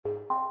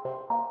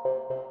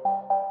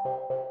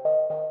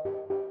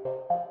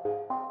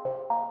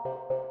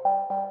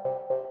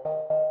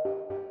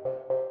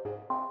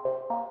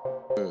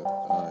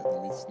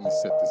Let me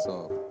set this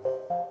off.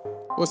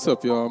 What's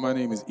up, y'all? My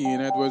name is Ian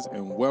Edwards,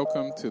 and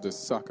welcome to the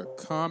Soccer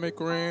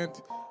Comic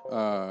Rant.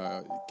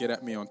 Get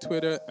at me on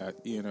Twitter at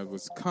Ian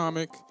Edwards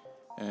Comic,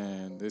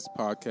 and this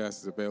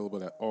podcast is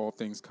available at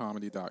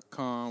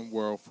allthingscomedy.com,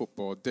 World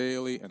Football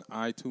Daily, and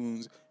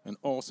iTunes, and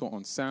also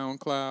on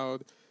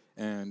SoundCloud.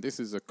 And this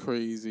is a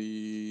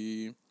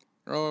crazy,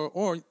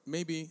 or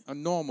maybe a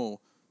normal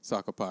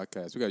soccer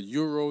podcast. We got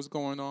Euros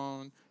going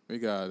on. We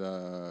got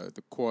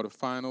the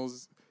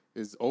quarterfinals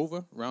is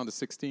over, round of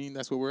 16.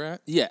 That's where we're at.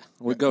 Yeah,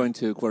 we're going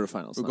to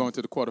quarterfinals. We're going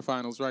to the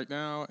quarterfinals right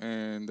now,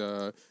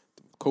 and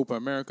Copa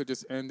America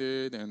just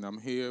ended, and I'm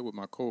here with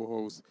my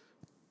co-host,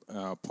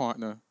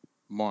 partner,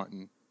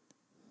 Martin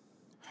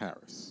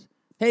Harris.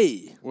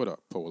 Hey. What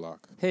up, Polak?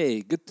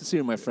 Hey, good to see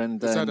you, my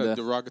friend. Is that a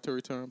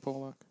derogatory term,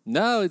 Polak?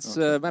 No, it's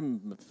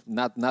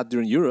not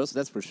during Euros,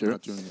 that's for sure.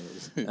 Not during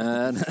Euros.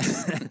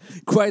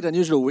 And quite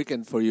unusual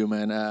weekend for you,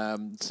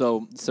 man.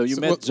 So you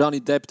met Johnny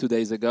Depp 2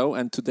 days ago,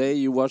 and today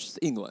you watched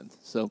England.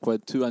 So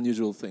quite two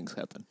unusual things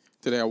happened.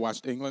 Today I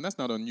watched England. That's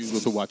not unusual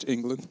to watch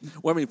England.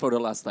 Well, I mean, for the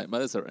last time, but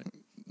that's all right.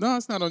 No,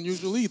 it's not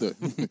unusual either.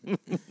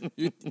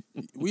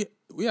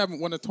 We haven't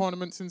won a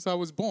tournament since I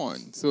was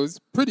born, so it's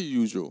pretty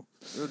usual.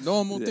 A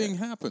normal thing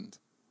happened.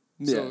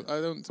 Yeah.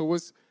 So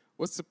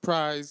what's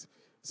surprise?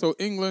 So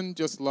England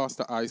just lost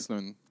to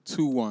Iceland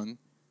 2-1,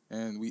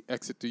 and we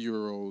exit the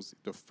Euros,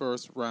 the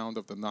first round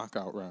of the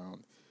knockout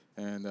round,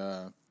 and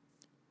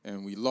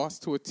we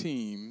lost to a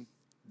team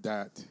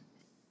that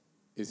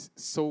is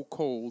so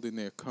cold in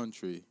their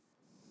country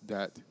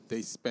that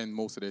they spend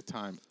most of their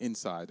time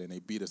inside, and they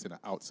beat us in an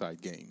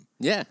outside game.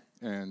 Yeah.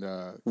 And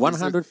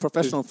 100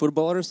 professional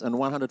footballers and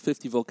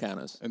 150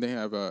 volcanoes. And they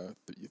have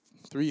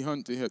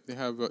 300. They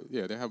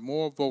have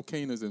more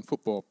volcanoes than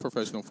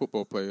professional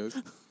football players.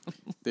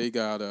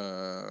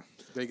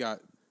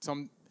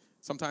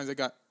 Sometimes they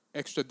got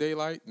extra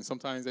daylight, and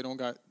sometimes they don't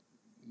got.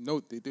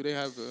 No, do they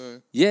have?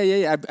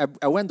 Yeah.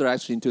 I went there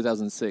actually in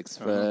 2006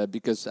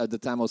 because at the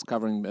time I was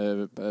covering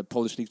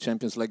Polish League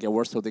champions Legia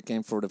Warsaw. They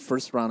came for the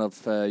first round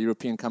of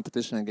European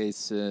competition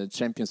against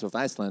champions of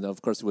Iceland.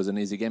 Of course, it was an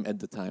easy game at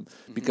the time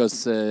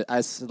because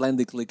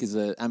Icelandic league is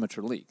an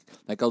amateur league.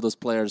 Like all those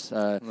players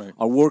are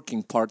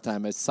working part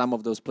time. As some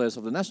of those players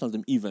of the national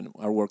team even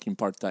are working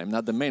part time.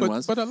 Not the main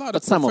ones, but a lot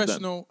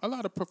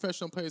of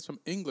professional players from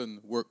England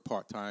work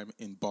part time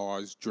in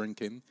bars,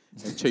 drinking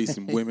and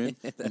chasing women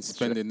and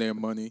spending their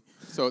money.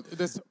 So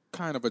that's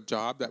kind of a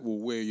job that will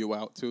wear you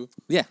out too.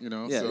 Yeah, you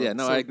know.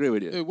 No, I agree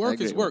with you. Work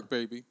is work,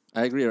 baby.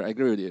 I agree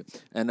with you.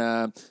 And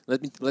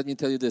let me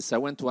tell you this: I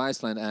went to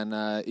Iceland, and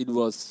it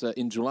was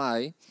in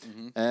July,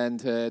 and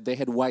they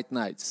had white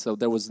nights, so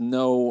there was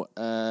no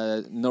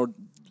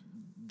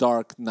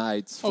dark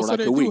nights for like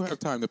a week. So they do have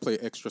time to play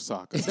extra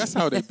soccer. That's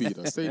how they beat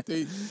us.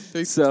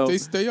 They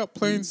stay up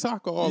playing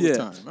soccer all the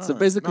time. So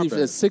basically,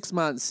 for 6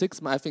 months,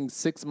 I think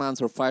 6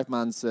 months or 5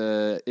 months,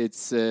 there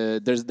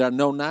are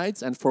no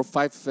nights, and for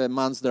 5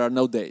 months there are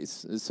no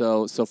days.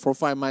 So for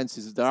 5 months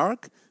it's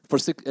dark. For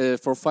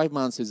 5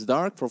 months it's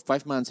dark. For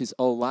 5 months it's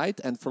all light,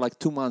 and for like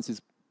 2 months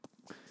it's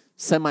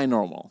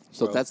semi-normal.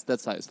 So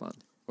that's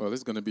Iceland. Well,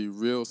 it's going to be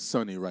real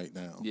sunny right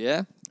now.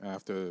 Yeah.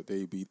 After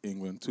they beat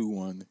England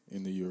 2-1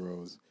 in the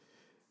Euros,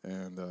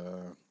 and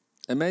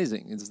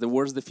amazing! It's the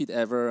worst defeat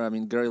ever. I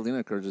mean, Gary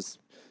Lineker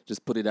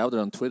just put it out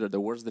there on Twitter. The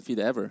worst defeat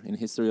ever in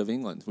history of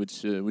England,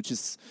 which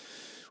is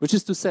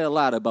to say a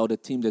lot about a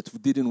team that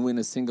didn't win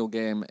a single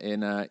game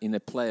in a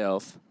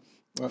playoff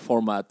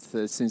format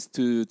since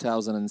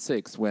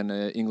 2006 when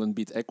England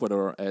beat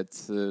Ecuador at.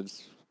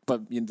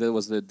 But there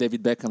was the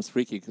David Beckham's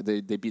free kick.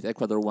 They beat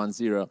Ecuador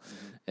 1-0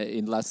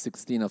 in last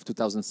 16 of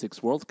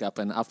 2006 World Cup,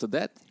 and after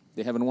that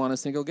they haven't won a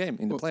single game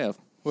in the playoff.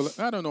 Well,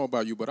 I don't know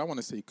about you, but I want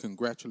to say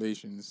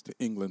congratulations to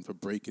England for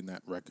breaking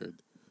that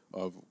record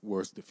of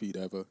worst defeat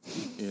ever.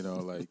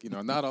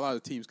 Not a lot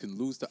of teams can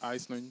lose to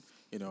Iceland.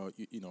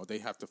 They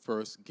have to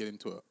first get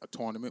into a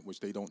tournament, which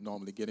they don't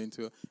normally get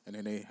into, and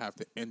then they have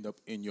to end up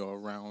in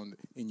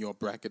your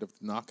bracket of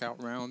the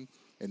knockout round.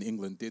 And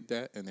England did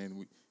that, and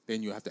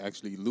then you have to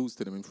actually lose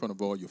to them in front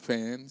of all your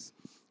fans,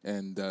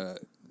 and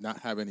not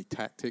have any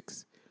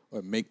tactics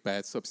or make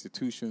bad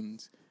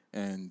substitutions,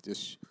 and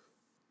just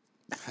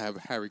have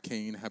Harry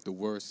Kane have the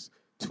worst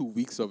 2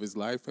 weeks of his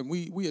life. And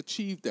we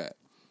achieved that.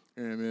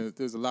 And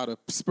there's a lot of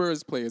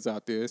Spurs players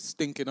out there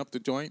stinking up the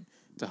joint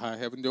to high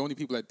heaven. The only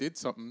people that did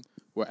something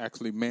were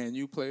actually Man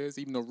U players.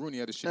 Even though Rooney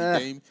had a shitty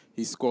game,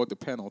 he scored the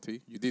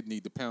penalty. You did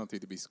need the penalty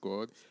to be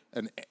scored.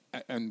 And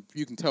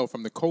you can tell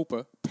from the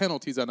Copa,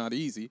 penalties are not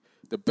easy.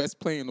 The best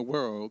player in the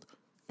world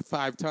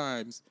 5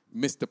 times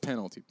missed the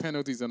penalty.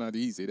 Penalties are not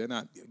easy. They're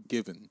not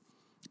given.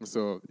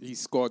 So he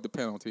scored the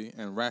penalty,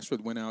 and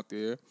Rashford went out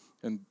there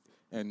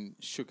and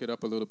shook it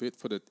up a little bit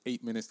for the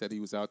 8 minutes that he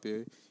was out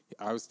there.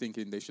 I was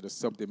thinking they should have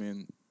subbed him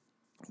in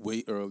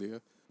way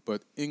earlier.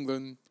 But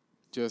England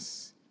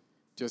just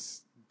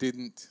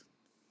didn't.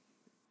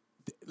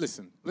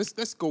 Listen,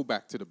 let's go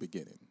back to the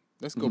beginning.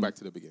 Let's go back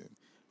to the beginning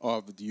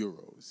of the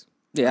Euros.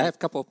 Yeah, I have a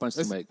couple of points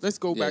to make. Let's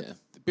go back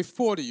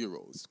before the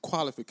Euros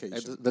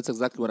qualification. That's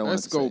exactly what I wanted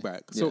Let's to say. go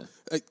back. Yeah. So,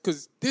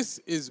 because this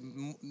is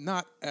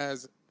not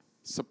as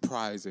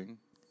surprising.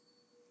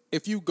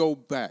 If you go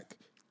back,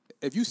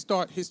 if you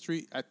start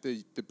history at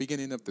the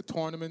beginning of the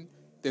tournament,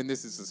 then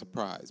this is a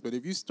surprise. But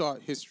if you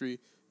start history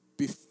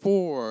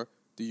before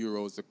the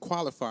Euros, the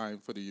qualifying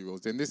for the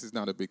Euros, then this is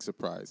not a big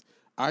surprise.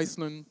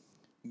 Iceland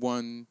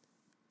won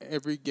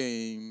every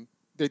game.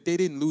 They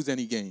didn't lose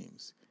any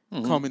games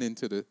coming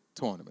into the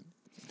tournament.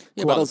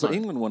 Yeah, but also Qualifying.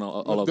 England won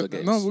all of the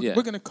games. No, yeah.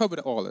 we're going to cover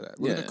all of that.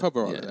 We're going to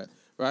cover all of yeah. that,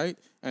 right?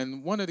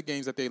 And one of the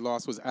games that they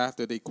lost was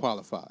after they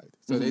qualified.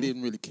 So they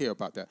didn't really care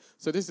about that.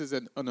 So this is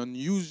an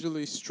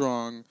unusually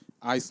strong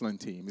Iceland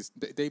team.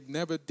 They've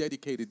never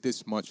dedicated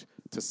this much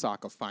to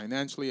soccer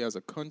financially as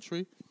a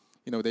country.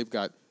 You know, they've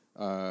got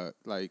a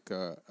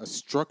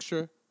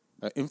structure,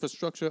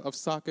 infrastructure of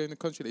soccer in the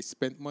country. They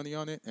spent money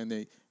on it, and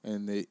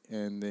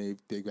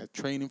they got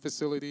training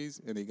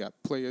facilities, and they got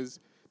players.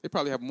 They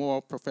probably have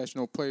more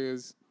professional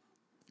players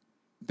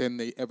than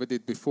they ever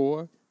did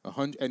before.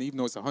 100, and even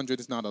though it's 100,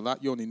 it's not a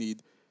lot. You only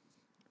need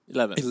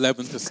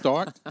 11 to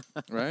start,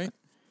 right?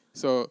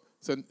 So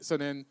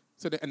then,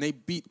 and they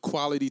beat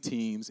quality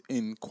teams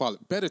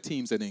better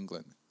teams than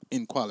England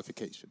in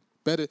qualification.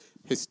 Better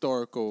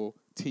historical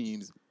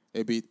teams.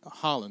 They beat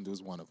Holland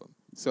was one of them.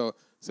 So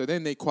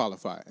then they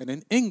qualify, and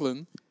then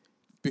England,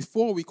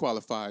 before we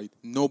qualified,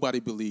 nobody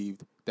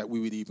believed that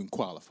we would even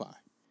qualify.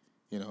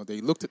 You know,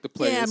 they looked at the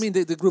players. Yeah, I mean,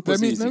 the group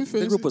was easy.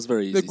 The group was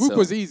very easy. The group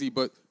was easy,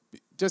 but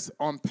just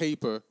on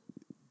paper,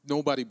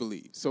 nobody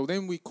believed. So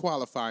then we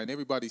qualify, and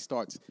everybody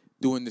starts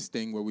doing this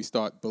thing where we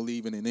start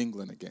believing in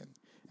England again.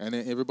 And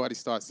then everybody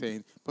starts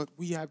saying, but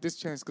we have this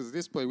chance because of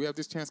this player. We have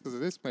this chance because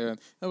of this player. And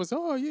I was,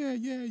 oh,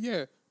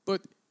 yeah.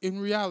 But in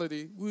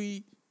reality,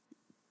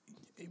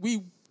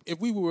 if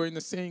we were in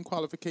the same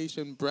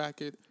qualification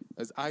bracket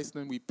as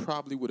Iceland, we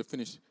probably would have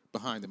finished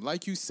behind them.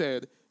 Like you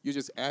said, you're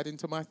just adding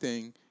to my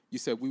thing. You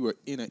said we were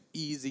in an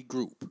easy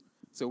group.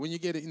 So when you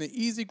get in an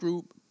easy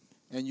group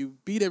and you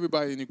beat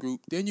everybody in the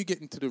group, then you get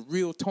into the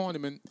real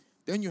tournament,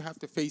 then you have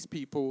to face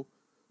people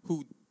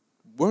who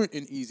weren't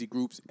in easy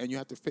groups, and you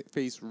have to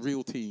face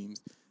real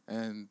teams,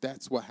 and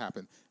that's what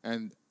happened.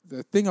 And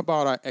the thing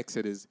about our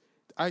exit is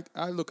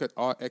I look at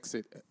our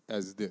exit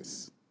as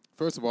this.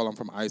 First of all, I'm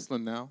from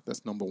Iceland now.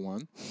 That's number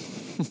one.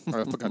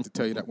 I forgot to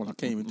tell you that when I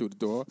came in through the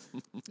door.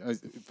 I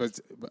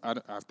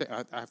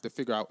have to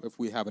figure out if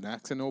we have an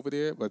accent over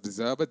there. But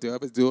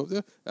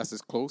that's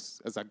as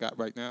close as I got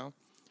right now.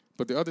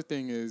 But the other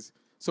thing is,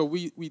 so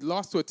we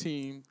lost to a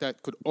team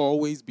that could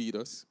always beat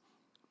us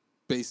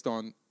based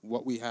on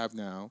what we have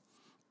now.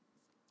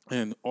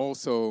 And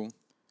also,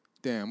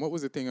 what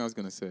was the thing I was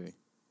going to say?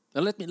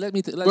 Let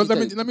me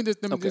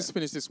just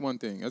finish this one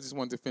thing. I just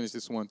wanted to finish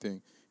this one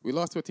thing. We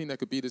lost to a team that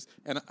could beat us,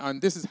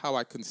 and this is how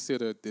I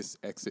consider this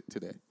exit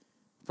today.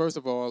 First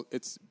of all,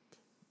 it's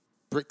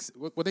Brexit.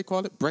 What they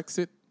call it?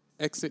 Brexit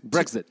exit.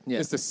 Brexit. Yeah.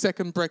 It's the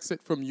second Brexit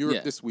from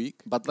Europe this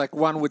week, but like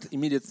one with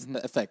immediate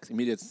effect,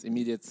 immediate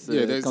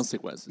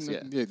consequences. Yeah,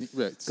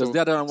 right. Because the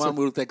other one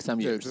will take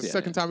some years. The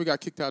second time we got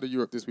kicked out of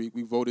Europe this week,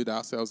 we voted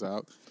ourselves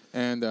out,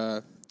 and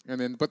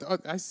then.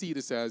 But I see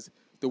this as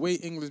the way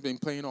England's been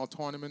playing all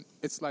tournament.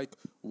 It's like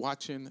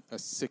watching a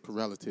sick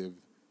relative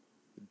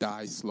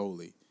die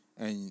slowly.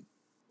 And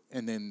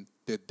then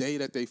the day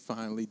that they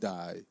finally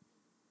die,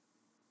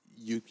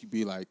 you could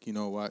be like, you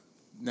know what?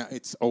 Now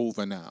it's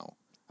over now.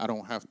 I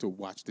don't have to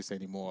watch this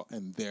anymore,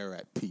 and they're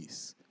at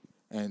peace.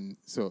 And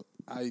so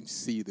I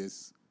see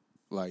this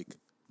like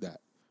that.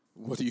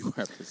 What do you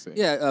have to say?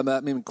 Yeah,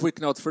 I mean, quick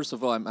note. First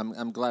of all,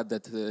 I'm glad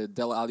that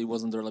Dele Alli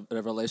wasn't the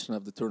revelation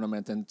of the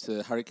tournament, and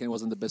Harry Kane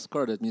wasn't the best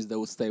scorer. That means they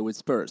will stay with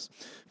Spurs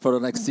for the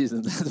next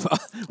season.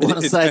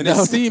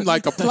 It seemed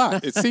like a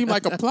plot. It seemed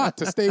like a plot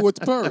to stay with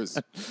Spurs.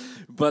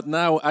 But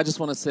now I just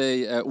want to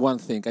say one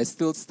thing. I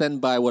still stand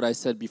by what I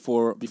said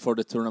before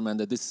the tournament,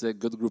 that this is a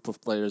good group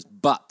of players,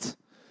 but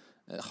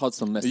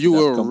Hudson messed you it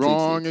up were completely.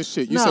 wrong as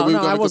shit. You no, said we were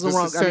I going wasn't to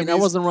wrong. I mean, I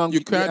wasn't wrong.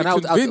 You tried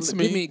to convince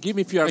me. Give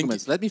me a few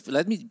arguments. Let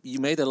me. You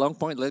made a long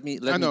point. Let me.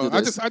 I know.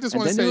 I just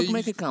want to say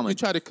make a comment. You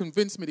tried to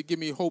convince me to give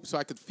me hope so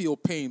I could feel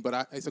pain,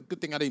 but it's a good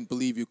thing I didn't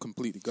believe you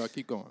completely. Go,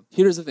 keep going.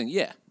 Here's the thing.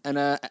 Yeah, and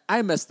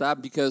I messed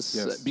up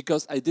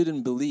because I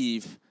didn't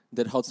believe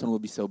that Hudson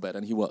would be so bad,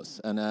 and he was.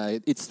 And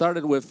it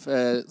started with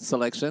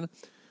selection.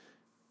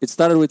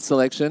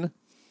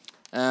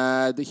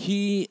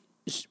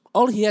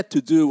 All he had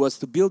to do was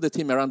to build a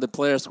team around the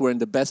players who were in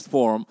the best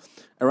form,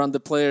 around the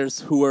players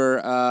who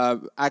were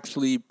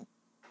actually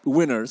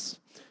winners,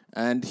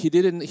 and he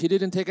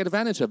didn't take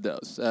advantage of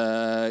those.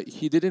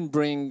 He didn't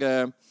bring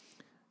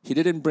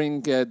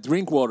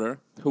Drinkwater,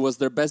 who was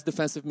their best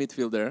defensive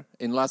midfielder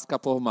in last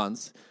couple of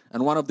months,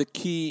 and one of the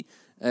key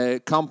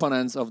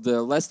components of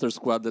the Leicester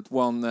squad that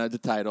won the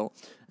title.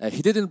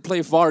 He didn't play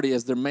Vardy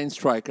as their main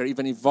striker,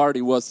 even if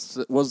Vardy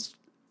was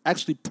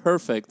actually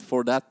perfect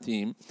for that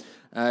team.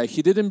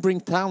 He didn't bring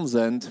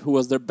Townsend, who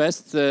was the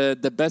best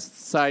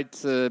side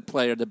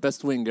player, the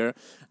best winger,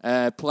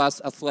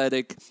 plus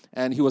athletic,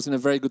 and he was in a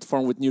very good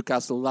form with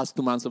Newcastle last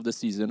 2 months of the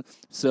season.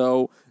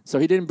 So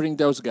he didn't bring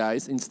those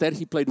guys. Instead,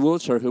 he played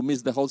Wilshere, who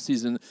missed the whole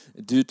season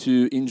due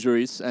to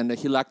injuries, and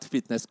he lacked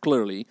fitness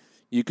clearly.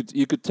 You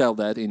could tell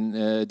that in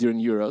during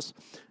Euros.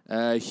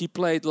 He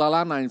played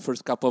Lallana in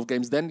first couple of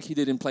games. Then he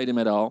didn't play him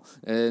at all.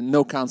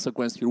 No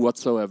consequence here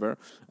whatsoever.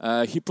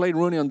 He played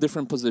Rooney on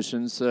different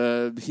positions.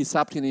 He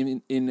subbed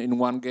him in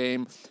one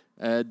game.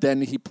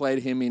 Then he played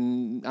him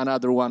in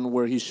another one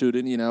where he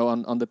shouldn't,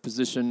 on the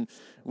position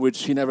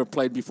which he never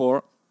played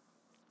before.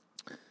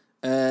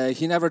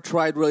 He never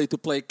tried really to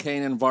play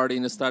Kane and Vardy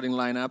in the starting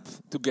lineup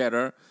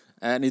together.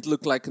 And it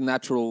looked like a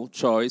natural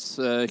choice.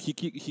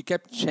 He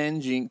kept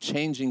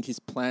changing his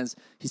plans,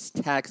 his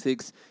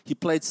tactics. He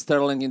played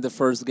Sterling in the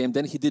first game,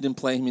 then he didn't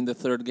play him in the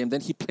third game.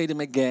 Then he played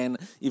him again,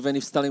 even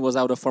if Sterling was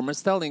out of form. And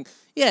Sterling,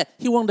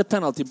 he won the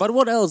penalty, but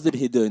what else did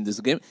he do in this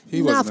game?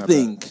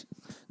 Nothing.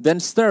 Then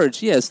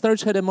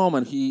Sturridge had a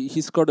moment.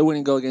 He scored a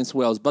winning goal against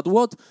Wales. But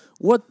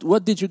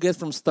what did you get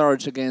from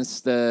Sturridge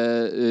against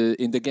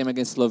in the game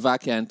against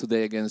Slovakia and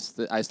today against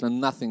Iceland?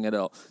 Nothing at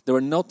all. There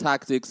were no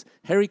tactics.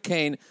 Harry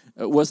Kane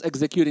was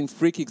executing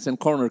free kicks and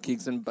corner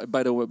kicks, and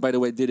by the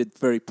way, did it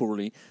very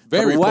poorly.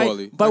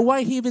 Poorly. But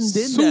why he even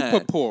did that?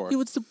 Super poor.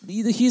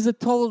 He's a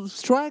tall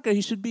striker.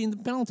 He should be in the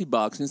penalty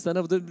box instead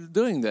of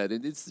doing that.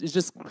 It's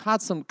just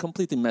Hudson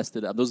completely messed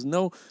it up. There was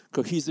no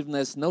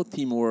cohesiveness, no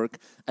teamwork.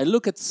 I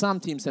look at some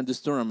teams in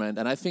this tournament,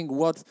 and I think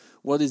what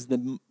is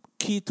the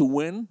key to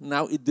win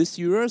now in this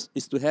Euros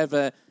is to have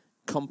a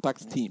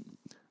compact team.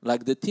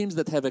 Like the teams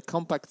that have a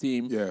compact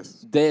team,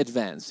 they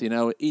advance.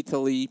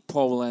 Italy,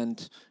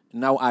 Poland,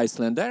 now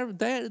Iceland.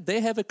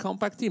 They have a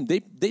compact team. They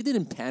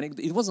didn't panic.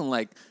 It wasn't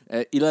like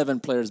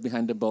 11 players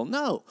behind the ball.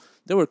 No,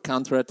 they were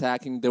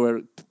counter-attacking. They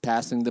were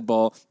passing the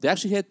ball. They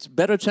actually had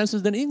better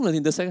chances than England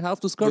in the second half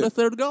to score the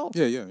third goal.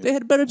 Yeah. They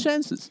had better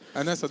chances.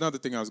 And that's another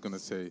thing I was going to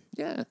say.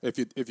 Yeah.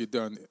 If you're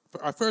done.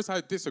 At first,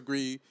 I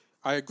disagree.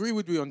 I agree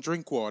with you on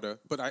Drinkwater,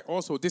 but I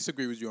also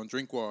disagree with you on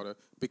Drinkwater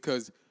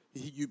because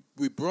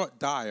we brought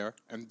Dyer,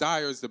 and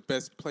Dyer is the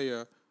best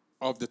player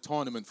of the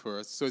tournament for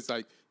us. So it's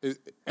like,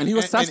 and he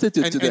was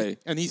substituted today,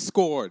 and he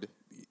scored,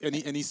 and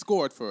he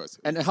scored for us.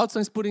 And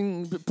Hudson's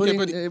putting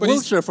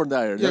Wilshere for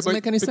Dyer. Doesn't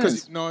make any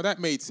sense. No, that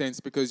made sense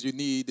because you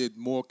needed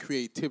more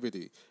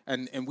creativity,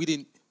 and we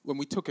didn't. When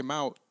we took him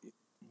out,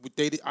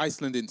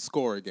 Iceland didn't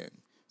score again.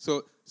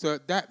 So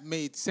that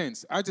made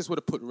sense. I just would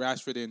have put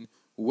Rashford in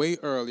way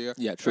earlier.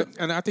 Yeah, true.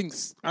 And I think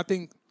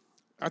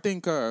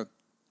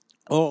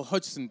all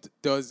Hudson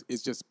does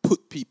is just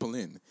put people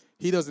in.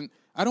 He doesn't.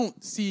 I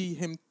don't see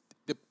him.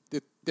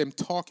 Them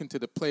talking to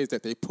the players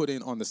that they put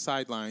in on the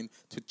sideline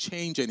to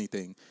change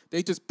anything.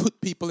 They just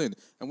put people in.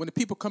 And when the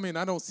people come in,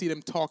 I don't see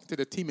them talking to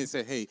the team and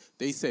say, hey,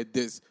 they said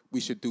this, we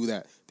should do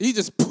that. He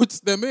just puts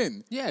them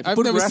in. Yeah, I've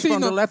never seen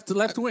on the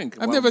left wing.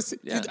 I've never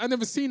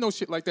seen no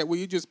shit like that where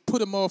you just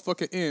put a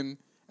motherfucker in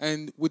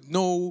and with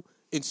no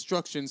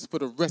instructions for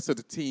the rest of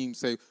the team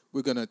say,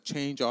 we're going to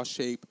change our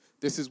shape.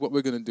 This is what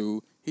we're going to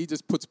do. He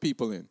just puts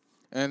people in.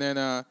 And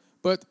then,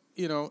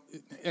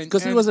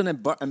 because it was an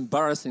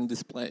embarrassing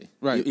display.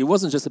 Right. It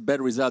wasn't just a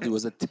bad result. It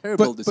was a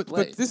terrible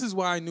display. But this is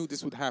why I knew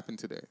this would happen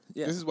today.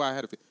 Yeah. This is why I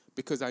had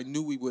because I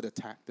knew we would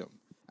attack them,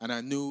 and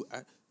I knew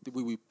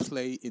we would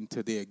play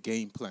into their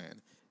game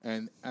plan,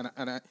 and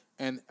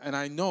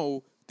I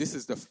know this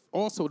is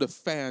also the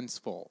fans'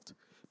 fault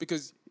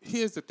because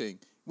here's the thing: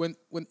 when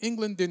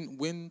England didn't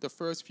win the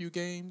first few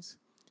games,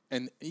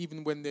 and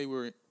even when they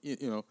were,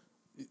 the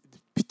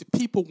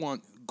people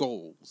want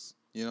goals.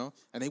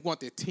 And they want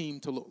their team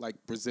to look like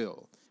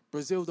Brazil.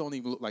 Brazil don't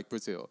even look like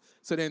Brazil.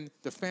 So then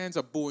the fans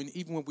are booing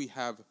even when we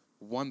have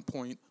 1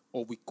 point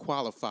or we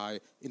qualify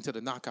into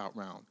the knockout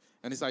round.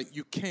 And it's like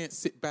you can't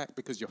sit back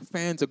because your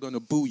fans are going to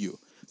boo you.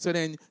 So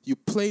then you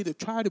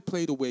try to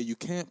play the way you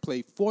can't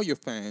play for your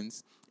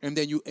fans, and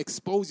then you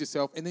expose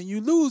yourself, and then you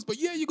lose. But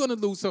you're going to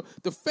lose. So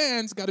the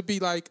fans got to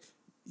be like,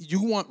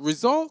 you want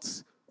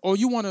results or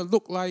you want to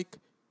look like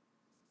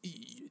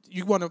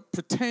you want to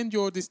pretend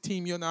you're this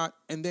team you're not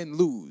and then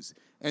lose.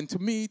 And to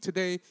me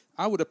today,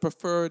 I would have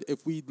preferred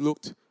if we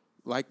looked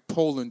like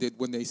Poland did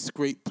when they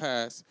scraped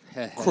past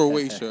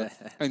Croatia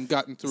and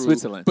gotten through.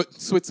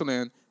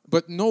 Switzerland.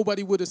 But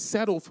nobody would have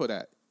settled for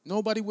that.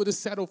 Nobody would have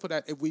settled for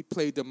that if we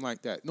played them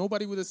like that.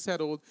 Nobody would have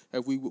settled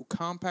if we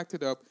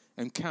compacted up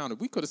and countered.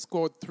 We could have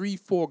scored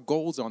 3-4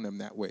 goals on them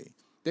that way.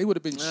 They would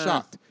have been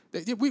shocked.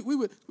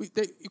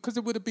 Because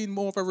it would have been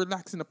more of a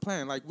relaxing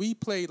plan. Like we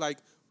played like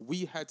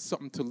we had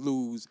something to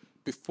lose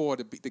before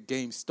the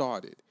game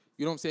started.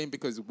 You know what I'm saying?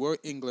 Because we're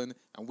England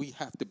and we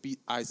have to beat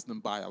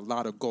Iceland by a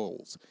lot of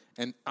goals.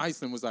 And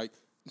Iceland was like,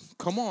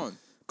 come on.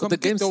 The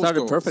game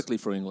started perfectly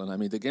for England. I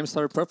mean, the game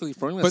started perfectly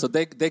for England, so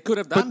they could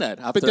have done that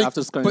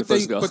after scoring the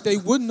first goal. But they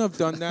wouldn't have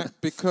done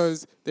that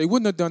because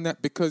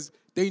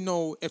they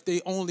know if they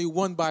only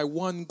won by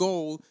 1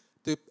 goal,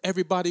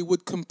 everybody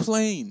would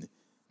complain.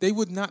 They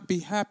would not be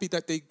happy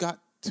that they got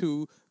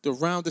to the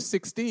round of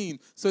 16.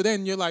 So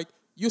then you're like,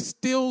 you're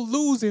still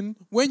losing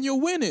when you're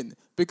winning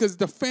because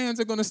the fans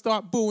are going to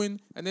start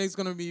booing, and there's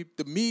going to be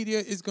the media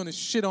is going to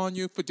shit on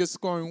you for just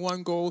scoring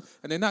one goal,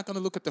 and they're not going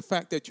to look at the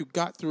fact that you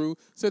got through.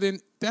 So then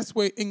that's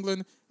where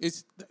England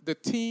is the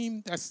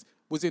team that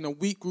was in a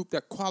weak group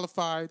that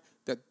qualified,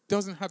 that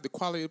doesn't have the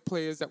quality of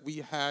players that we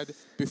had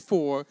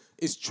before,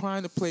 is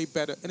trying to play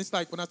better. And it's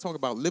like when I talk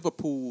about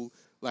Liverpool,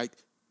 like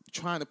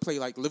trying to play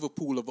like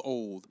Liverpool of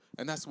old,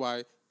 and that's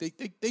why they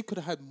could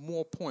have had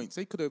more points.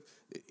 They could have,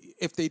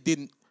 if they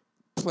didn't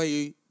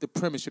play the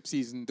Premiership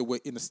season the way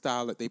in the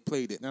style that they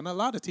played it, and a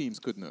lot of teams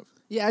couldn't have.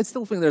 Yeah, I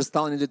still think there's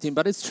talent in the team,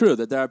 but it's true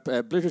that there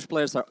are British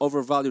players are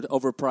overvalued,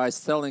 overpriced,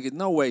 selling it.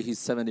 No way he's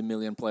 70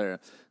 million player.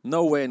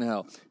 No way in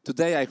hell.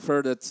 Today I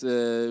heard that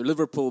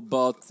Liverpool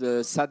bought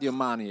Sadio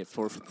Mane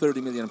for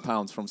 30 million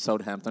pounds from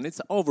Southampton.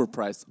 It's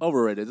overpriced,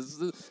 overrated.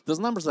 Those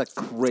numbers are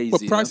crazy.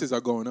 But prices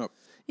are going up.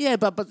 Yeah,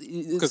 but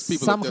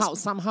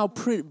somehow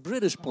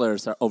British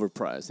players are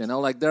overpriced. You know,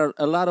 like there are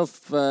a lot of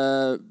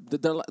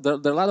there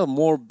are a lot of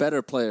more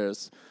better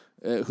players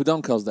who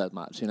don't cost that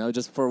much. You know,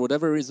 just for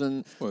whatever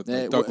reason.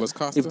 Douglas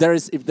Costa. If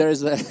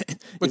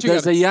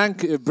there's a young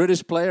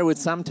British player with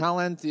some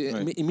talent,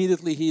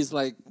 immediately he's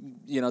like,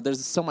 you know,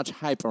 there's so much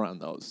hype around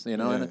those. You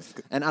know,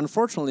 and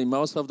unfortunately,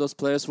 most of those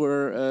players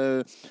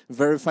were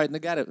verified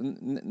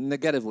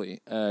negatively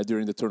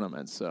during the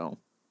tournament. So.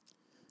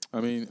 I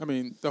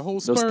mean, the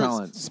whole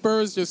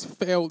Spurs just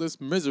failed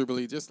us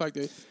miserably, just like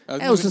they.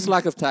 It was just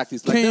lack of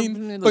tactics.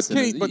 Kane,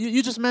 but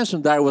you just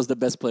mentioned Dyer was the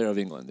best player of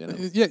England. You know?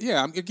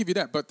 Yeah, I'm gonna give you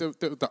that. But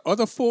the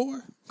other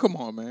four, come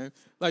on, man.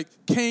 Like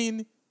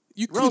Kane,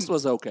 Rose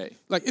was okay.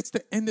 Like it's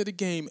the end of the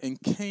game, and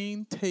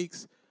Kane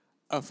takes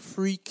a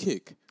free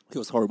kick. He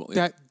was horrible.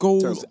 That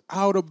goes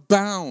out of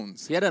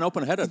bounds. He had an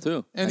open header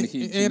too, and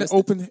he had an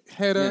open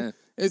header.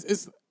 Yeah.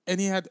 And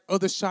he had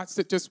other shots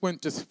that just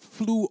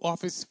flew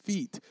off his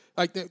feet.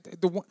 Like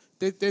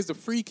there's a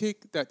free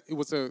kick that it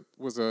was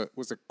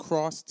a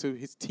cross to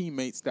his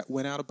teammates that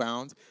went out of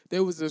bounds.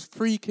 There was a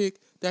free kick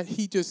that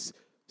he just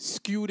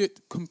skewed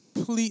it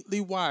completely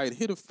wide,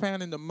 hit a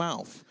fan in the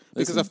mouth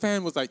because a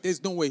fan was like,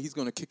 "There's no way he's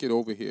going to kick it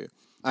over here."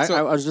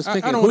 I was just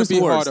thinking, I don't want to be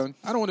worse?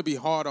 I don't want to be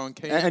hard on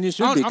Kane. And you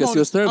should be because he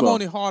was terrible. I'm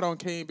only hard on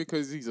Kane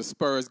because he's a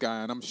Spurs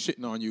guy, and I'm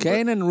shitting on you.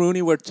 Kane and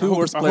Rooney were two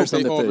worst players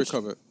on the pitch.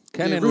 Recover.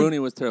 Kane and Rooney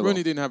was terrible.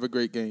 Rooney didn't have a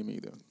great game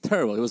either.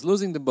 Terrible. He was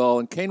losing the ball,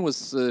 and Kane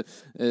was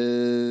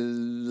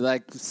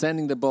like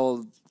sending the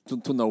ball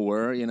to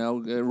nowhere. You know,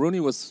 Rooney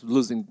was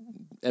losing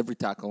every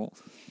tackle.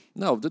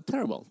 No,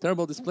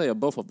 terrible display of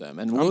both of them.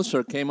 And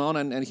Wilshere came on,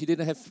 and he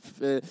didn't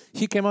have.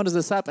 He came on as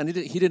a sub, and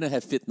he didn't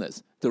have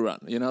fitness to run.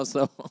 You know,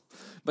 so.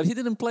 But he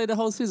didn't play the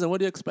whole season. What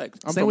do you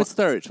expect? Same with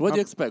Sturridge. What do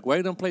you expect? Why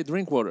you don't play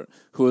Drinkwater,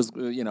 who was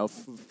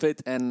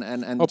fit and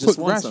just put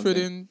won Rashford something?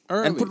 in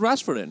early. And put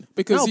Rashford in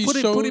because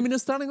put him in the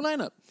starting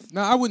lineup.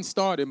 No, I wouldn't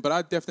start him, but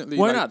I definitely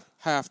why not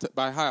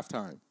by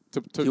halftime.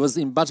 He was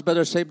in much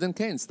better shape than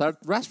Kane. Start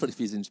Rashford if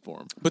he's in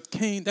form. But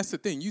Kane, that's the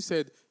thing. You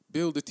said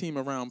build a team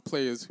around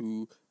players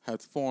who had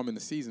form in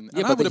the season.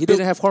 Yeah, but he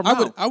didn't have form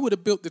now. I would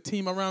have built the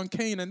team around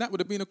Kane, and that would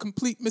have been a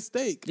complete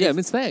mistake. Yeah,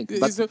 mistake.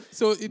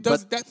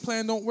 That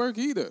plan don't work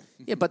either.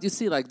 Yeah, but you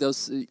see, like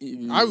those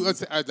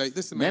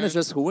listen,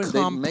 managers who win,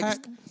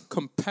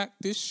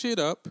 compact this shit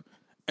up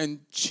and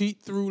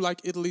cheat through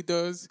like Italy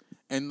does,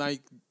 and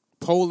like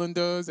Poland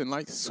does, and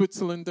like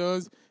Switzerland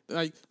does.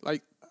 The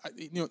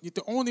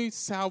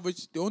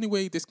only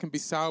way this can be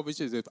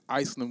salvaged is if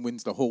Iceland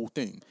wins the whole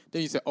thing.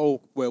 Then you say,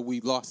 oh, well,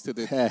 we lost to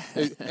the.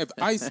 If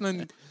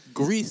Iceland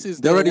greases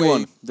their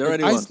way,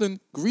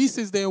 Iceland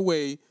greases their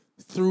way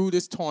through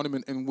this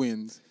tournament and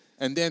wins,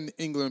 and then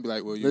England be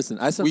like, well, listen,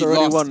 Iceland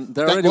already won.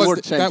 They're already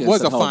world champions. That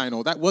was a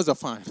final. That was a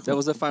final. That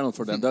was a final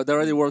for them. They're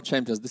already world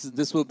champions.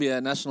 This will be a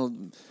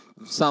national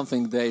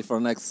something day for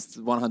the next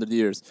 100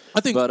 years.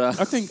 I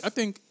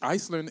think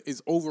Iceland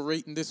is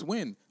overrating this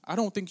win. I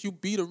don't think you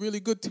beat a really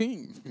good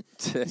team.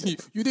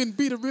 you didn't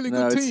beat a really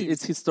good team.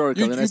 It's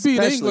historical. You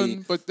beat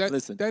England, but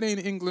that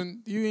ain't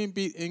England. You ain't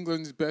beat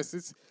England's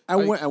best. I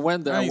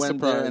went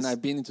there, and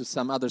I've been into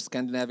some other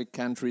Scandinavian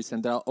countries,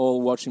 and they're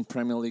all watching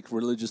Premier League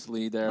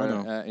religiously there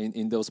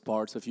in those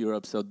parts of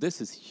Europe. So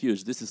this is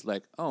huge. This is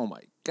like, oh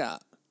my God.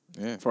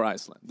 Yeah. For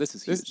Iceland, this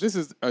is huge. This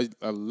is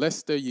a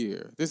Leicester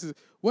year. This is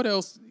what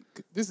else?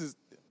 This is.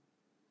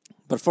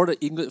 But for the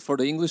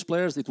English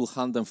players, it will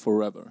haunt them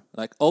forever.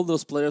 Like all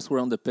those players who were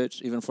on the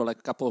pitch, even for like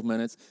a couple of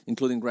minutes,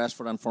 including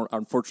Rashford.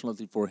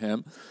 Unfortunately for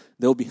him,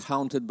 they'll be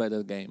haunted by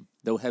the game.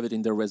 They'll have it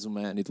in their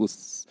resume, and it will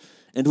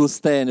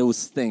stay and it will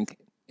stink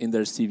in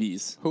their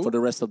CVs for the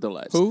rest of their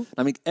lives. Who?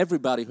 I mean,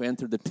 everybody who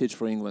entered the pitch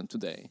for England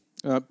today.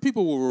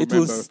 People will remember. It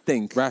will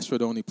stink.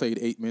 Rashford only played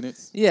 8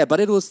 minutes. Yeah,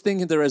 but it will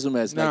stink in the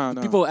resumes. No.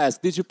 People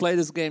ask, "Did you play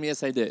this game?"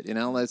 Yes, I did. You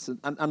know,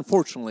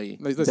 unfortunately,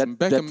 listen,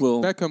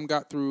 Beckham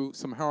got through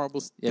some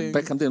horrible things. Yeah,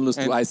 Beckham didn't lose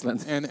to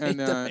Iceland and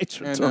the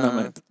major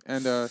tournament.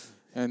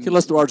 And he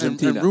lost to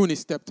Argentina. And Rooney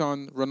stepped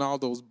on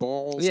Ronaldo's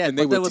balls. Yeah, and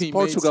they but that were was teammates.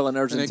 Portugal and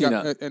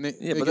Argentina. But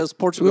that was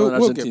Portugal and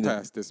Argentina. We'll get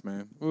past this,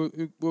 man.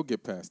 We'll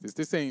get past this.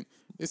 This ain't.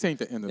 this ain't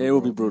the end of the It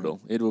world. will be man. brutal.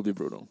 It will be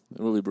brutal.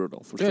 It will be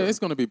brutal for Yeah, sure. it's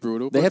going to be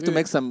brutal. They but have to it-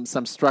 make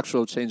some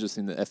structural changes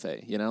in the FA.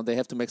 You know, they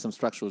have to make some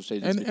structural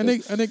changes. and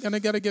they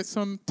got to get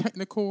some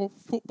technical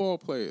football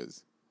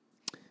players.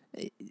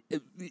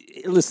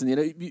 Listen, you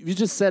know, you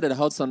just said that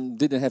Hudson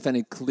didn't have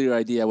any clear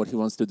idea what he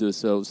wants to do.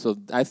 So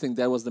I think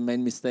that was the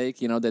main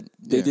mistake. You know, that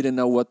they Yeah. didn't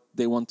know what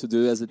they want to do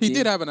as a He team.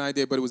 did have an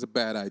idea, but it was a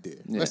bad idea.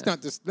 Yeah.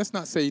 Let's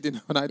not say he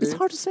didn't have an idea. It's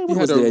hard to say he what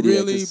had was a the idea.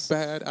 really 'Cause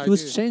bad idea. He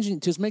was changing.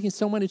 He was making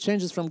so many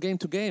changes from game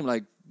to game.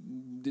 Like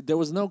there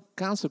was no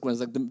consequence.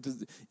 Like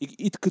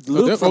it could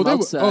look from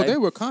outside. There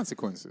were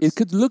consequences. It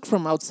could look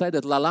from outside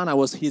that Lallana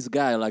was his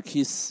guy, like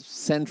his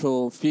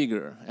central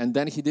figure, and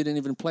then he didn't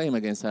even play him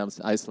against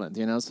Iceland.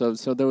 You know,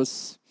 so there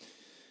was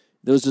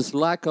just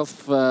lack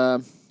of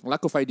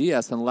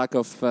ideas and lack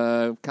of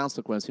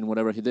consequence in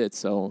whatever he did.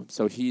 So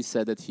he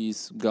said that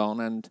he's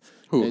gone, and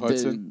Who,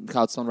 Hudson?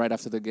 Hudson right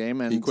after the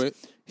game, and He quit?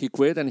 He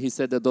quit, and he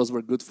said that those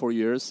were good 4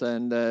 years.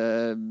 And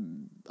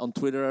on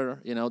Twitter,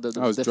 you know, the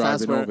I was fans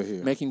driving were over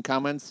here. making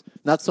comments.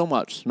 Not so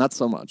much. Not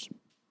so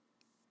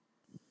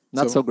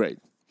great.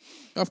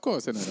 Of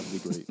course, they're not going to be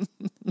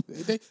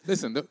great.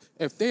 Listen,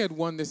 if they had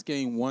won this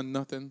game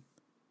 1-0,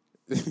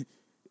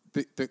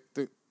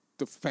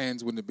 the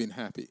fans wouldn't have been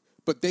happy.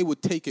 But they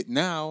would take it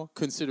now,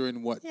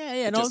 considering what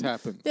just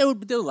happened.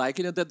 They'll like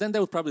it. Then they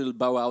would probably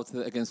bow out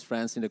against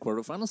France in the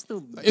quarterfinals.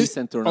 Still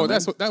decent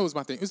tournament. That was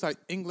my thing. It was like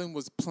England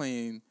was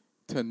playing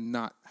to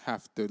not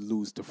have to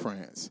lose to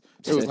France.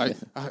 It was like,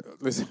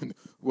 listen,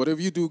 whatever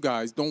you do,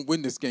 guys, don't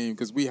win this game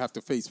because we have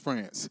to face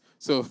France.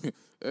 So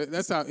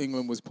that's how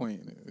England was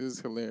playing. It was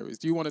hilarious.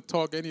 Do you want to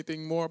talk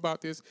anything more about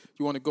this?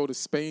 You want to go to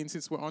Spain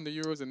since we're on the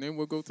Euros, and then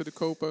we'll go to the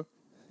Copa?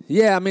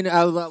 Yeah, I mean,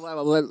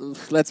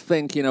 let's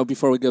think. You know,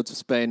 before we go to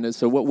Spain.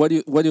 So, what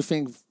do you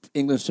think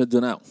England should do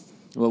now?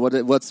 Well,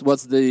 what's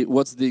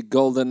the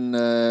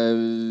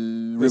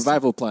golden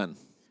revival plan?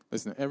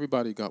 Listen,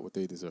 everybody got what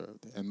they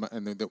deserved, and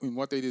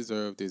what they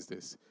deserved is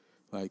this.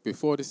 Like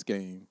before this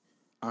game,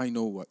 I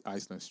know what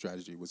Iceland's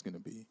strategy was going to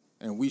be,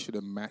 and we should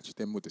have matched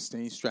them with the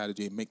same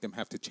strategy and make them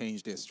have to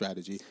change their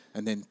strategy,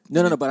 and then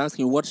No. But I'm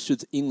asking, what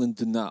should England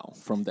do now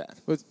from that?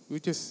 But we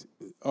just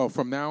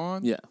from now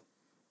on, Yeah.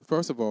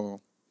 First of all,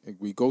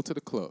 we go to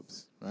the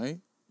clubs, right?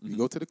 We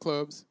go to the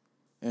clubs,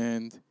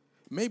 and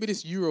maybe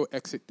this Euro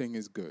exit thing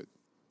is good.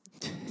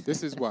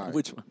 This is why.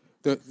 Which one?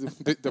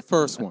 The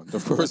first one. The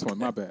first one,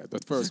 my bad. The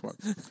first one.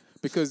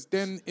 Because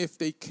then if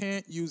they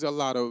can't use a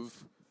lot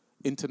of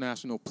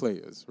international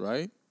players,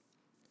 right?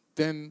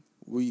 Then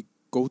we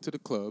go to the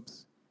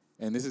clubs,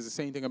 and this is the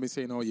same thing I've been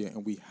saying all year,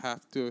 and we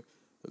have to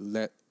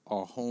let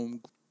our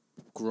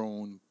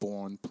homegrown,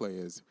 born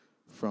players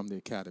from the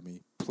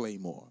academy play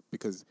more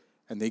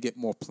and they get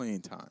more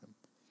playing time.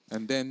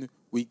 And then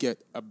we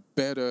get a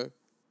better,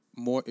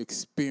 more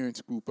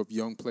experienced group of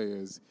young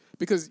players.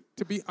 Because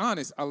to be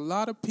honest, a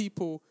lot of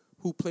people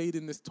who played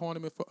in this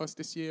tournament for us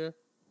this year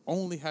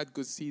only had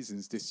good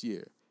seasons this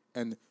year.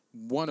 And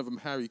one of them,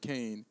 Harry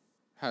Kane,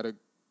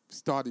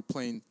 started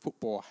playing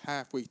football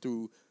halfway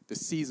through the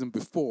season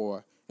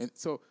before. And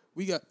so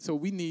we have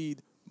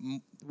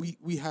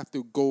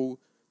to go,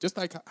 just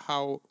like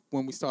how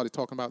when we started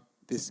talking about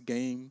this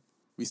game,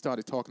 we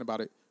started talking about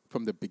it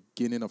from the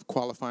beginning of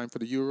qualifying for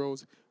the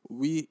Euros.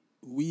 We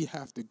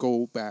have to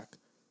go back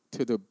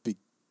to the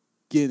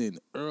beginning,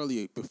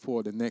 early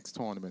before the next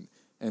tournament,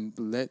 and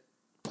let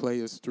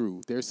players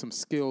through. There's some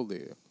skill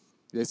there.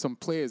 There's some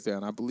players there,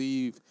 and I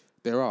believe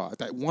there are,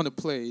 that want to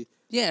play.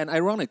 Yeah, and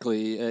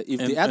ironically, if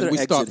the And other we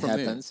start exit from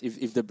happens,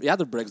 if the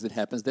other Brexit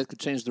happens, that could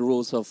change the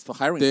rules of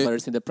hiring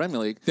players in the Premier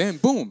League. Then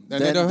boom,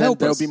 and Then it'll help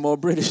there'll us. be more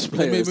British There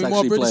players may be actually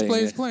more British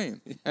playing. players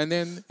playing. And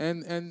then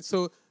and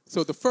so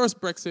the first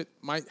Brexit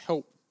might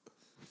help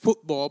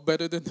football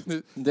better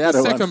than the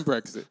other second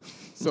Brexit.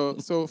 So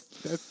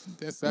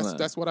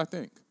that's what I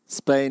think.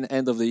 Spain,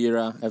 end of the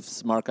era,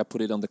 as Marca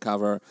put it on the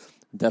cover.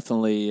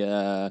 Definitely,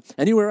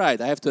 and you were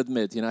right. I have to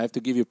admit, I have to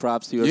give you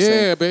props. You were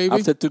saying, baby.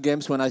 after 2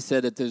 games, when I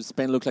said that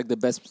Spain looked like the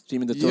best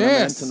team in the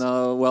Yes.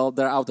 tournament, well,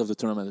 they're out of the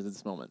tournament at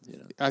this moment.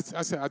 I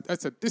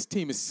said this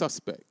team is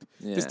suspect.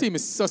 Yeah. This team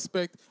is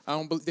suspect. I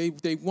don't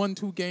believe they won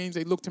 2 games.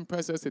 They looked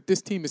impressive. I said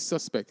this team is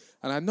suspect,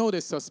 and I know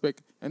they're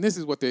suspect. And this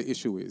is what their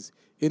issue is.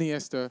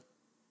 Iniesta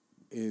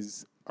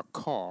is a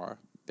car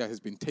that has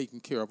been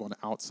taken care of on the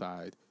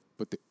outside,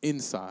 but the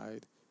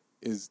inside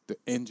is the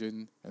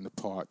engine and the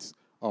parts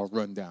are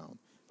run down.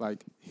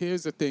 Like,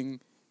 here's the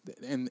thing,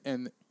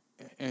 and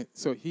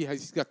so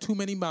he's got too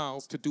many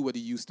miles to do what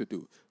he used to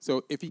do.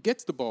 So if he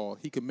gets the ball,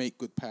 he can make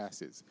good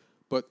passes.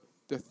 But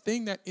the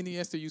thing that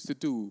Iniesta used to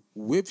do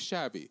with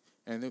Xavi,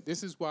 and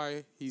this is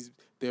why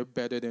they're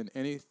better than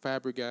any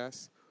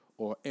Fabregas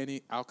or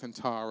any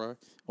Alcantara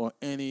or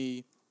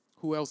any,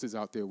 who else is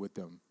out there with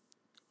them?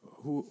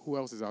 Who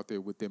else is out there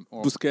with them?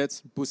 Or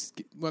Busquets.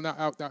 Well, not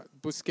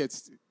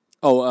Busquets.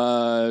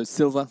 Oh,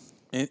 Silva.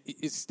 And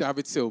it's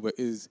David Silva,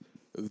 is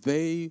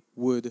they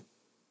would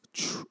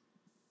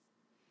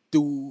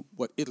do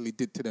what Italy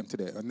did to them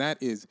today. And that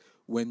is,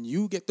 when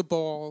you get the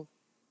ball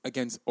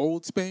against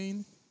old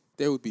Spain,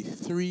 there would be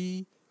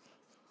 3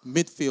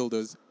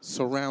 midfielders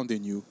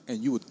surrounding you,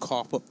 and you would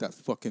cough up that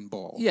fucking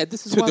ball. Yeah,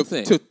 this is to one the,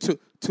 thing.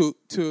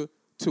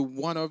 To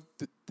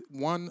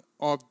one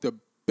of the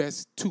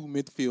best two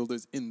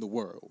midfielders in the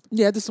world.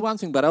 Yeah, this is one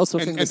thing, but I also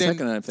think the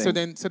second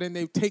thing. So then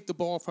they take the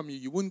ball from you.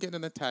 You wouldn't get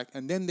an attack,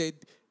 and then they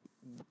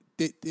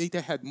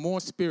had more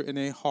spirit in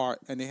their heart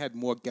and they had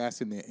more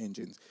gas in their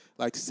engines.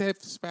 Like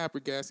Cesc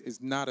Fabregas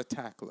is not a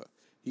tackler.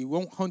 He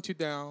won't hunt you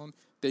down.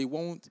 They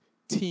won't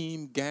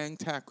team gang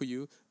tackle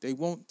you. They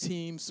won't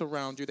team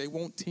surround you. They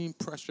won't team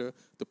pressure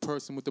the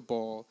person with the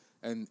ball.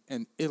 And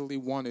Italy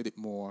wanted it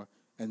more.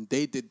 And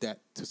they did that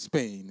to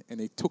Spain. And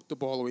they took the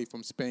ball away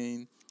from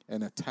Spain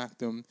and attacked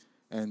them.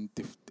 And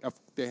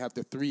they have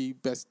the three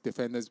best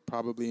defenders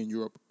probably in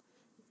Europe.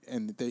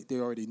 And they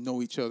already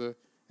know each other.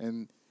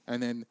 And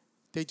then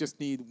they just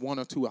need one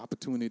or two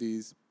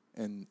opportunities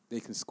and they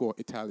can score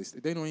Italy.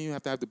 They don't even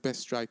have to have the best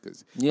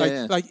strikers.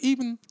 Yeah. Like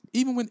even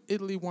when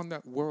Italy won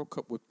that World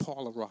Cup with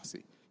Paolo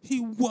Rossi,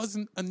 he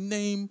wasn't a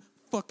name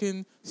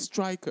fucking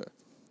striker.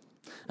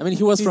 I mean,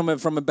 he was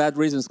from a bad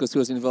reasons because he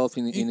was involved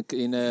in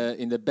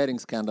the betting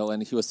scandal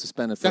and he was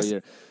suspended for a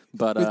year.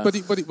 But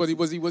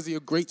was he a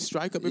great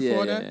striker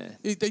before that?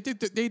 Yeah.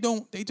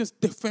 They just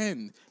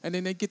defend and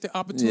then they get the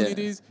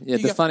opportunities. Yeah,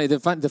 the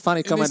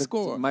funny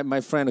comment.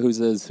 My friend who's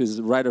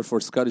a writer for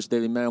Scottish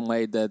Daily Mail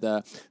made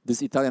that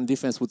this Italian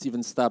defense would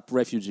even stop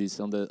refugees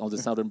on the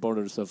southern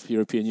borders of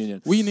European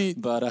Union. We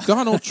need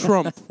Donald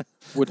Trump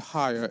would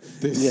hire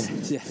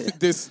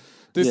this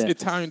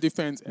Italian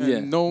defense,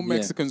 and no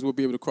Mexicans will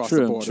be able to cross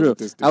the border. With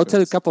this defense. I'll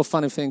tell you a couple of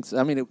funny things.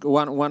 I mean,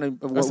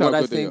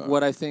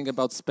 what I think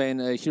about Spain.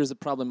 Here's the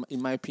problem,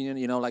 in my opinion.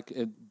 You know, like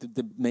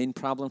the main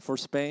problem for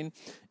Spain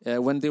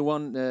when they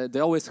won, they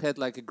always had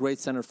like a great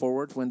center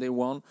forward. When they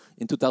won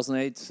in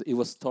 2008, it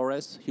was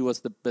Torres. He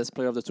was the best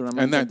player of the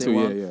tournament, and that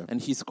too,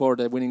 and he scored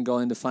a winning goal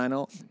in the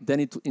final.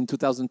 Then in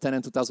 2010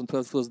 and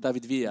 2012, it was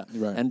David Villa,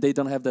 and they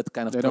don't have that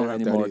kind of player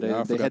anymore.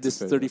 They had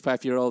this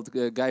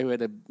 35-year-old guy who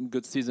had a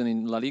good season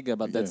in La Liga.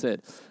 But that's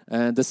it.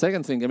 And the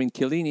second thing, I mean,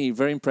 Chiellini,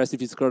 very impressive.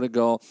 He scored a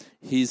goal.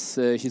 He's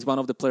one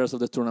of the players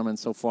of the tournament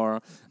so far.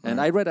 And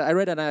I read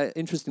an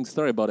interesting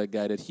story about a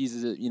guy that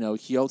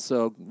he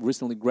also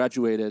recently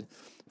graduated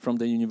from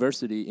the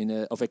University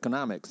of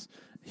Economics.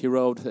 He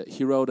wrote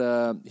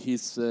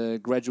his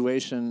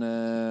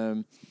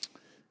graduation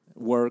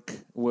work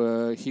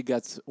where he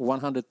got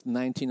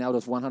 119 out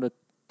of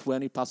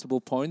 120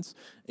 possible points.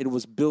 It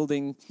was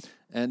building,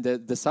 and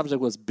the subject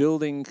was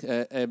building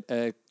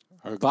a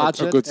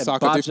good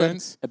soccer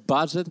defense? A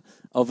budget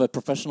of a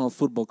professional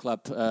football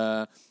club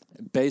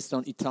based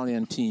on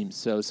Italian teams.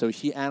 So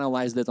he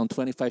analyzed it on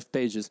 25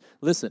 pages.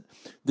 Listen,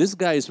 this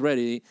guy is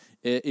ready.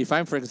 If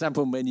I'm, for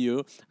example, Man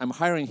U, I'm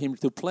hiring him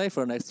to play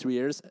for the next 3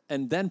 years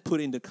and then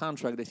put in the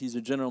contract that he's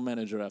a general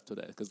manager after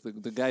that. Because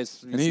the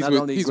guy's he's not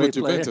only he's great with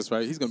Juventus, player,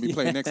 right? He's going to be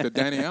playing next to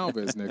Dani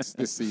Alves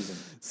this season.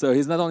 So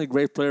he's not only a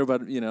great player,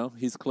 but,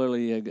 he's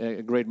clearly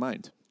a great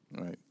mind.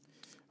 Right.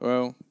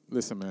 Well,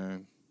 listen,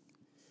 man.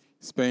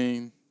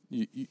 Spain,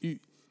 you're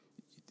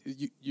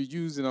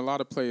using a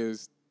lot of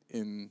players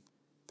in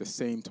the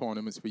same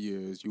tournaments for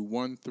years. You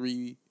won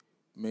 3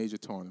 major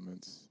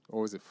tournaments,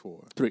 or was it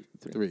 4?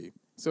 Three.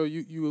 So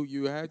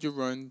you had your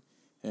run,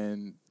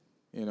 and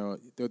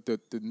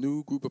the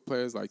new group of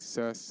players like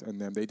Cesc and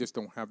them, they just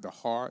don't have the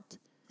heart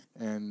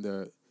and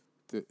the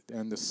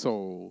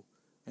soul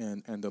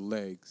and the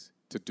legs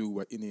to do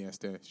what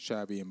Iniesta,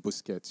 Xavi, and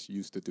Busquets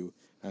used to do,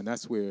 and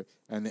that's where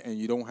and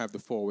you don't have the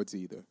forwards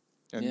either.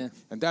 And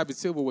David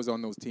Silva was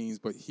on those teams,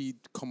 but he'd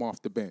come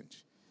off the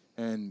bench.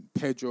 And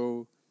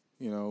Pedro,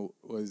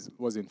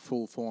 was in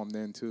full form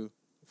then too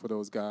for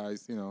those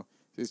guys.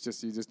 It's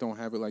just you just don't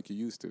have it like you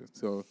used to.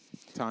 So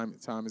time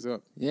is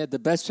up. Yeah, the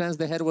best chance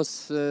they had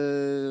was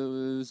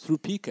through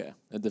Piqué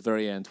at the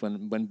very end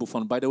when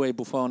Buffon. By the way,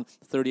 Buffon,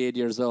 38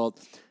 years old.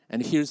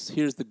 And here's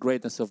the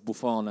greatness of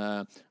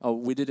Buffon.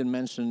 We didn't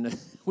mention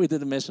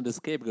the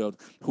scapegoat.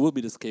 Who will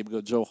be the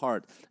scapegoat? Joe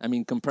Hart. I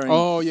mean, comparing.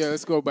 Oh yeah,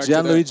 let's go back.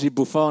 Gianluigi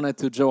Buffon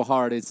to Joe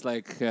Hart. It's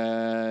like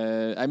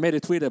I made a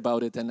tweet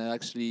about it, and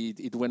actually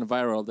it went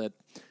viral. That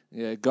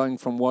going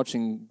from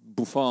watching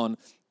Buffon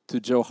to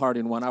Joe Hart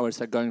in 1 hour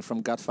is like going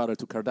from Godfather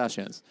to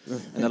Kardashians,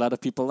 and a lot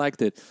of people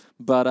liked it.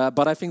 But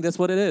I think that's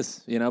what it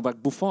is,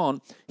 But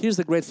Buffon, here's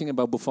the great thing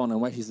about Buffon and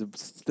why he's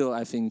still,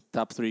 I think,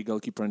 top 3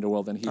 goalkeeper in the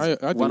world, and he's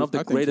one of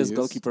the greatest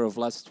goalkeeper of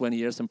last 20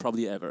 years and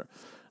probably ever.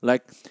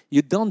 Like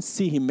you don't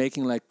see him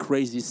making like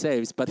crazy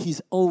saves, but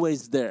he's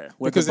always there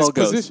where the ball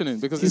goes.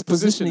 Because his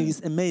positioning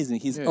is amazing.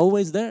 He's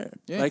always there.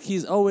 Yeah. Like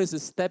he's always a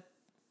step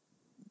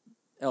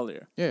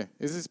earlier. Yeah,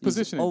 it's his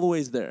positioning. He's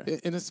always there,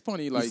 and it's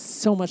funny. Like he's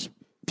so much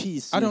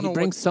peace. He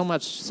brings so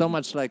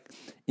much like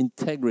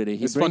integrity.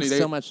 He brings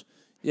so much.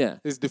 Yeah.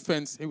 His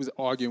defense, he was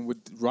arguing with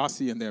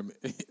Rossi and them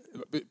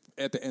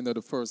at the end of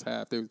the first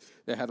half. They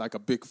had like a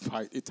big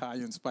fight,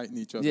 Italians fighting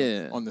each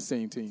other on the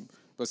same team.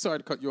 But sorry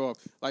to cut you off.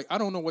 Like, I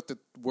don't know what the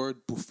word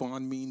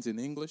Buffon means in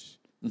English,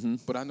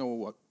 but I know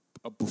what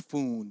a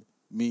buffoon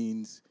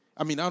means.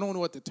 I mean, I don't know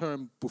what the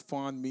term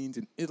Buffon means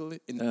in Italy,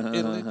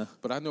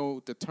 but I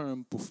know the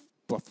term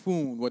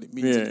buffoon, what it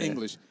means in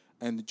English.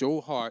 and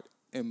Joe Hart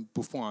and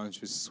Buffon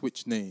just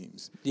switch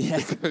names. Yeah.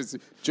 Because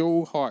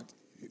Joe Hart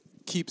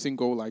keeps in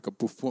goal like a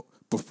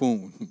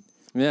buffoon.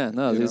 Yeah,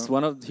 no,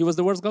 he was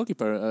the worst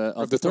goalkeeper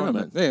of the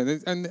tournament. Yeah,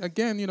 and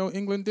again,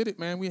 England did it,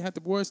 man. We had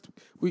the worst.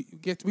 We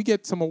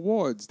get some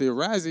awards. They're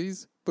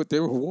Razzies, but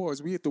they're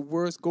awards. We had the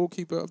worst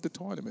goalkeeper of the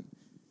tournament.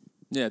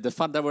 Yeah, the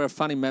fact there were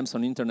funny memes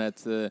on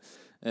internet.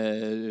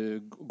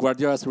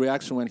 Guardiola's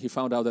reaction when he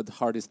found out that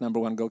Hart is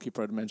 #1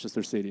 goalkeeper at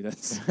Manchester City.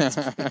 That's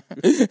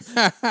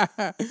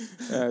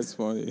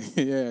funny.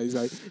 Yeah, he's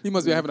like, he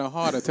must be having a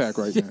heart attack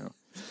right now.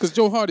 Because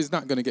Joe Hart is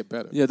not going to get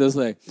better. Yeah, that's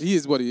like he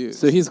is what he is.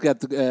 So he's got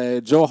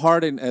Joe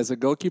Hart as a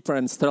goalkeeper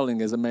and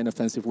Sterling as a main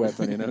offensive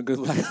weapon. Good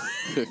luck.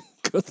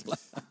 Good luck.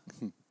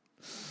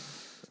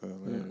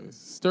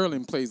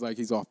 Sterling plays like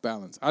he's off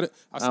balance. I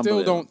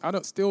still don't.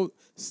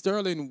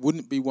 Sterling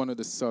wouldn't be one of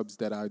the subs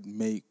that I'd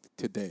make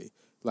today.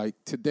 Like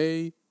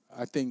today,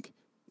 I think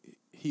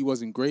he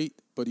wasn't great,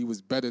 but he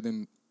was better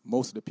than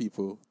most of the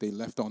people they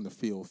left on the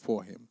field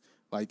for him.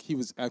 Like he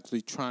was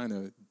actually trying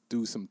to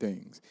do some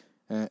things.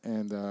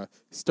 And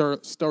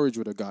Sturridge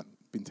would have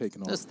been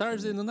taken off.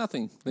 Sturridge didn't do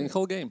nothing the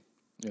whole game.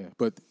 Yeah,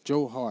 but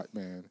Joe Hart,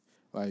 man,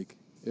 like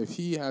if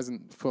he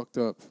hasn't fucked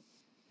up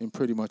in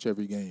pretty much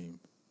every game,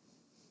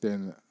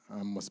 then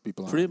I must be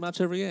blind. Pretty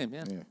much every game,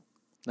 yeah.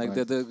 Like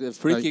the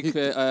free kick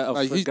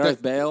of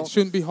Gareth Bale. It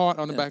shouldn't be Hart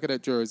on the back of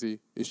that jersey.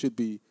 It should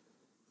be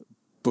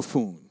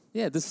Buffon.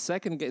 Yeah, this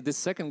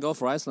second goal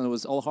for Iceland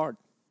was all hard.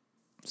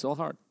 It's all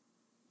hard.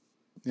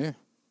 Yeah.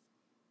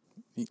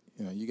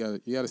 You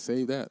gotta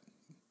save that.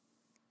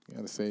 You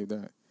got to save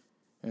that.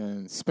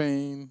 And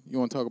Spain, you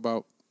want to talk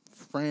about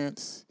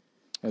France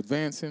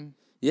advancing?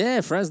 Yeah,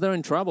 France, they're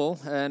in trouble,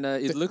 and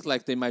it looked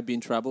like they might be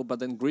in trouble, but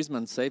then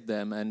Griezmann saved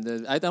them,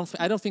 and I don't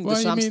think the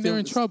Shams they're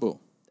in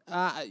trouble?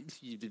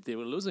 They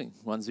were losing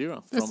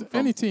 1-0. From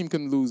any team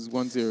can lose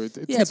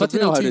 1-0. Yeah, but you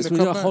know how it is.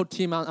 When you're a whole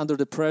team under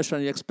the pressure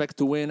and you expect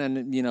to win,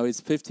 and it's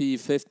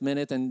 55th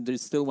minute and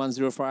there's still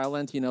 1-0 for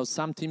Ireland.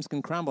 Some teams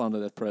can crumble under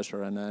that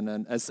pressure,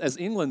 and as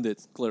England did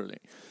clearly.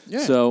 Yeah.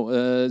 So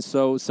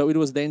it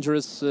was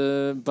dangerous,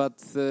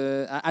 but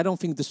I don't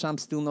think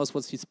Deschamps still knows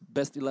what his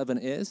best 11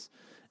 is.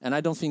 And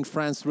I don't think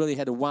France really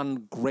had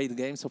one great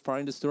game so far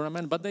in this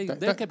tournament, but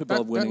they're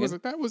capable of winning it.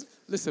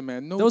 Listen,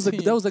 man, that was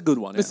a good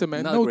one. Listen,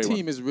 man, no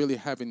team is really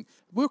having.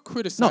 We're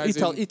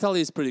criticizing. No,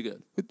 Italy is pretty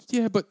good.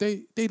 But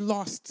they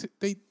lost.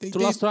 They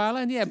lost to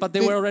Ireland, yeah, but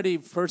they were already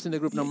first in the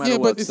group no matter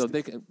what, so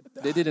they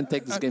didn't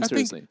take this game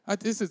seriously.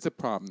 This is the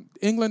problem.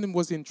 England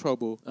was in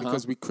trouble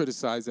because we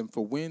criticized them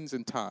for wins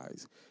and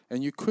ties,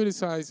 and you're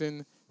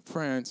criticizing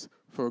France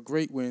for a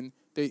great win.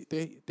 They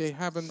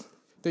haven't.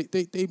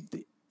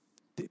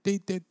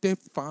 They're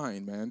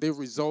fine, man. Their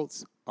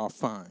results are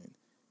fine.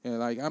 And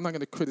like I'm not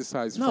going to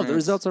criticize France. No, the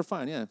results are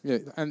fine, yeah. Yeah,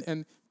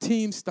 and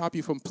teams stop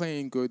you from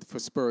playing good for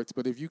spurts,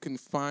 but if you can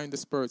find the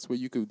spurts where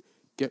you could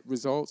get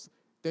results,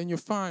 then you're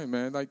fine,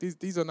 man. Like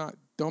these are not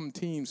dumb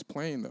teams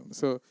playing them.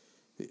 So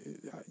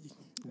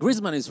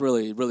Griezmann is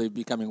really, really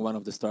becoming one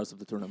of the stars of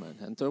the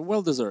tournament, and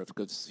well deserved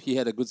because he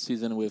had a good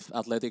season with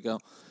Atletico,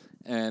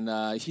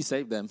 and he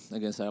saved them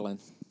against Ireland.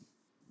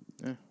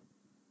 Yeah.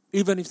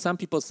 Even if some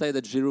people say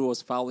that Giroud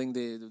was fouling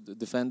the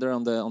defender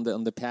on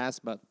the pass,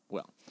 but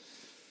well,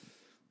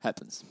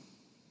 happens.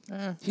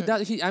 He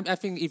does. I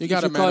think if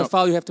you call a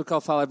foul, you have to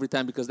call foul every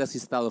time because that's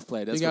his style of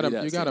play. That's what he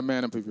does. You got to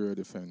man up if you're a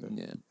defender.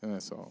 Yeah, and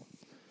that's all.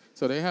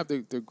 So they have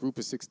the group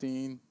of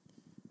 16.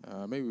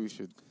 Maybe we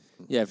should.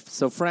 Yeah.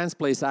 So France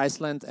plays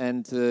Iceland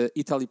and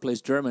Italy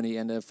plays Germany.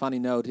 And a funny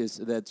note is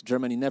that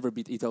Germany never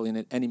beat Italy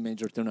in any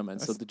major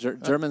tournament. So the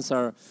Germans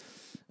are.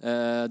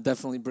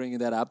 Definitely bringing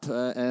that up,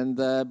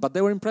 but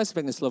they were impressive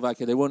against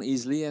Slovakia. They won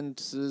easily, and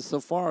so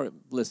far,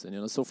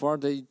 so far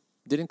they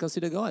didn't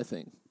concede a goal. I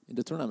think in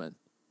the tournament,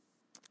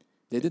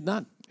 they did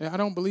not. Yeah, I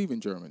don't believe in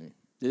Germany.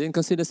 They didn't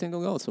concede a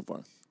single goal so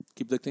far.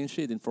 Keep the clean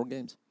sheet in 4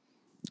 games.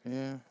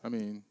 Yeah, I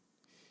mean,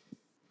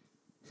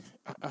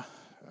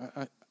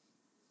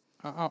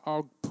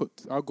 I'll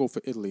go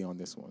for Italy on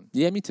this one.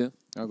 Yeah, me too.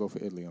 I'll go for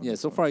Italy on. Yeah,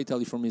 so far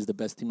Italy for me is the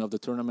best team of the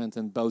tournament,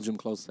 and Belgium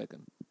close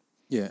second.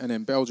 Yeah, and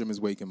then Belgium is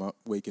waking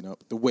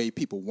up the way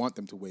people want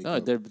them to wake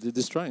up. They're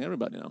destroying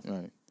everybody now.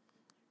 Right.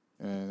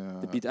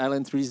 And they beat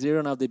Ireland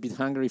 3-0. Now they beat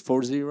Hungary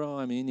 4-0.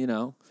 I mean,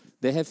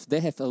 they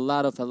have a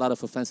lot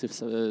of offensive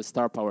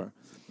star power.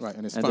 Right,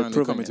 and it's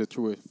finally coming to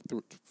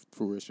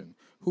fruition.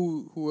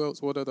 Who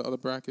else? What are the other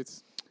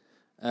brackets?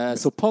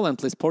 So Poland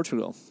plays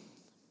Portugal.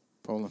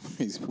 Poland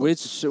plays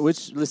Portugal.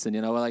 Which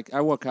listen, like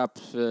I woke up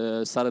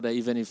Saturday,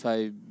 even if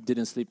I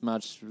didn't sleep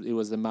much, it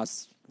was a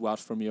must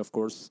watch for me, of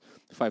course.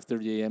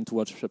 5:30 a.m. to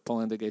watch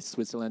Poland against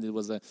Switzerland. It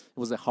was a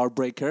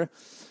heartbreaker.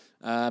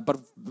 But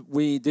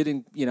we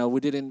didn't.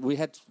 We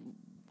had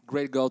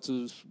great goals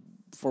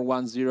for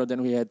 1-0.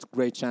 Then we had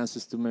great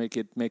chances to make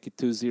it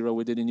 2-0.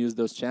 We didn't use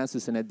those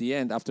chances, and at the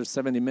end, after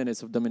 70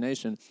 minutes of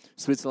domination,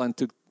 Switzerland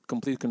took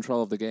complete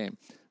control of the game.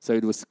 So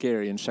it was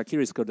scary, and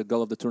Shaqiri scored the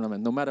goal of the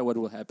tournament. No matter what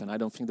will happen, I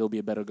don't think there will be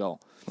a better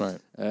goal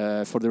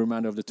for the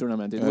remainder of the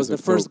tournament. It was the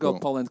first goal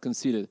Poland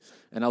conceded,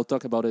 and I'll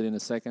talk about it in a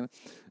second.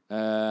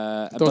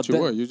 I thought you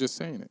were. You're just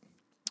saying it.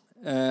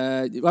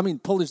 I mean,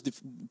 Polish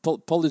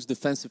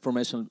defensive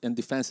formation and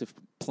defensive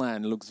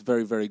plan looks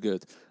very, very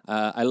good.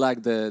 I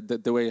like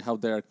the way how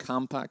they are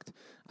compact,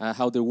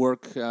 how they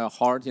work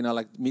hard. You know,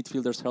 like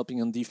midfielders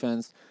helping on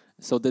defense.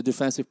 So the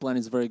defensive plan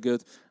is very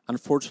good.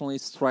 Unfortunately,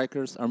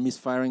 strikers are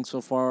misfiring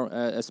so far,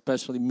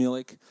 especially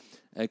Milik.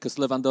 Because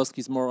Lewandowski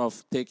is more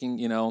of taking,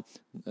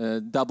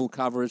 double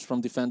coverage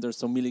from defenders,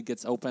 so Milik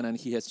gets open and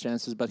he has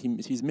chances, but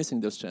he's missing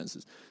those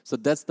chances. So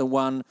that's the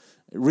one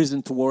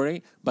reason to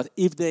worry. But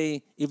if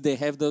they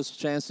have those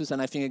chances,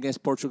 and I think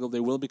against Portugal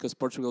they will, because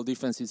Portugal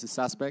defense is a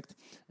suspect.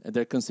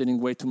 They're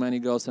conceding way too many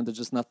goals and they're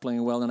just not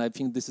playing well. And I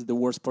think this is the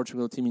worst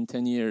Portugal team in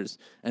 10 years.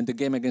 And the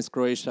game against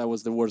Croatia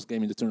was the worst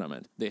game in the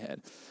tournament they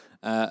had.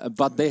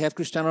 But they have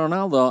Cristiano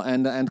Ronaldo,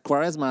 and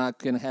Quaresma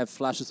can have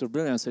flashes of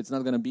brilliance, so it's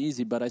not going to be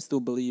easy, but I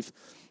still believe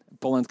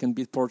Poland can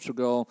beat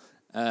Portugal,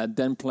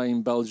 then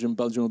playing Belgium.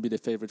 Belgium will be the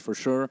favorite for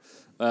sure.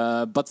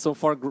 But so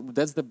far,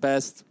 that's the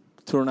best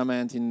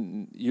tournament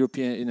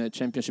in a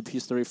championship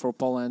history for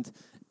Poland,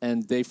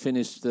 and they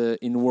finished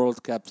in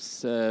World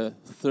Cups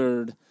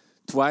third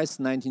twice,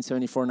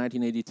 1974,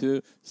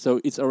 1982,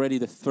 so it's already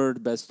the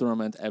third best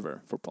tournament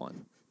ever for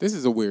Poland. This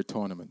is a weird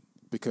tournament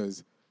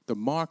because the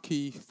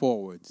marquee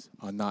forwards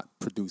are not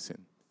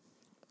producing.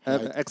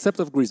 Except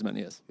of Griezmann,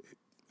 yes.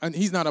 And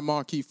he's not a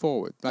marquee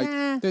forward.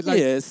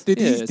 Yes. Did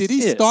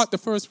he start the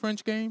first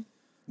French game?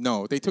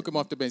 No, they took him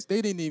off the bench.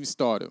 They didn't even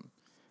start him.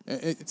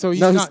 He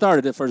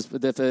started the first.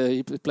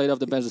 He played off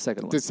the bench the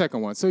second one. The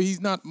second one. So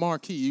he's not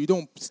marquee. You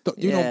don't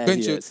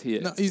bench him.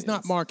 He's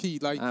not marquee.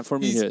 For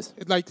me, he is.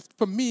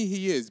 For me,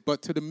 he is.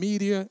 But to the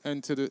media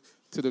and to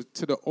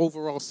the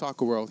overall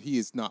soccer world, he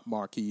is not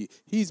marquee.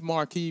 He's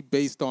marquee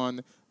based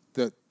on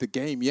the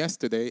game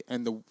yesterday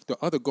and the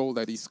other goal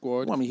that he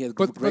scored. Well, I mean, he had a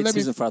great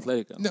season for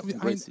Atletico.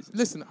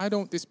 Listen, I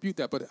don't dispute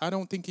that, but I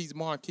don't think he's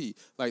marquee.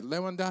 Like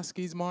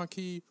Lewandowski's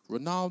marquee,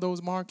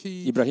 Ronaldo's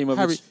marquee,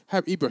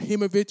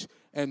 Ibrahimovic,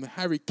 and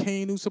Harry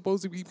Kane, who's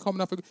supposed to be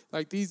coming up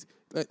like these,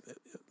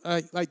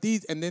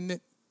 and then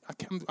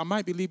I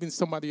might be leaving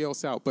somebody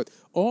else out, but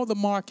all the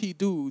marquee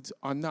dudes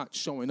are not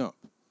showing up.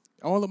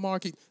 All the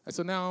marquee.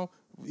 So now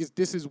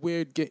this is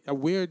weird.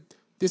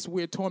 This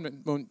weird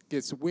tournament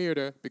gets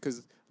weirder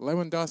because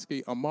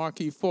Lewandowski, a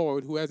marquee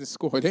forward who hasn't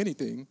scored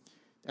anything,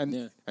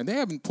 and they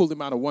haven't pulled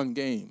him out of one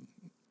game.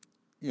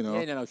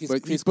 No,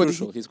 he's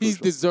crucial. He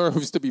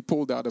deserves to be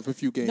pulled out of a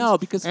few games. No,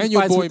 because he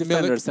fights with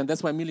defenders, and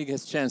that's why Milik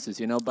has chances,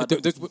 But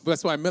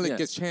that's why Milik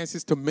gets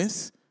chances to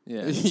miss.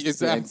 Yeah,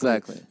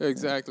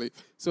 exactly.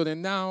 So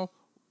then now,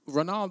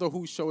 Ronaldo,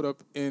 who showed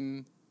up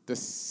in the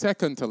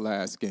second to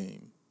last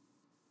game,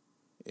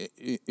 for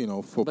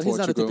Portugal. But he's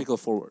not a typical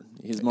forward.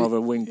 He's more of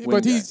a wing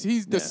But guy.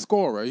 he's the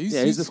scorer. He's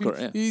the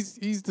scorer.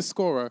 He's the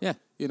scorer. Yeah.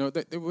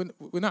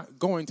 We're not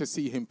going to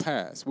see him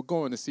pass. We're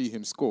going to see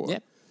him score.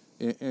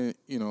 Yeah. And,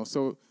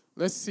 so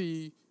let's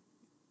see.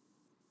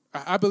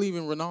 I believe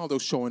in Ronaldo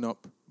showing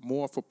up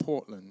more for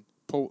Portland,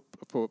 for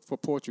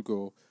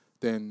Portugal,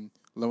 than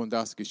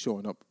Lewandowski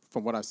showing up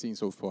from what I've seen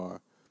so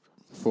far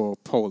for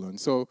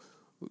Poland. So.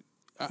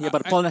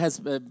 But Poland has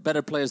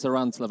better players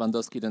around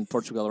Lewandowski than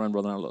Portugal around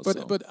Ronaldo.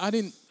 But I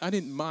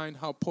didn't mind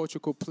how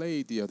Portugal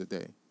played the other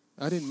day.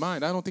 I didn't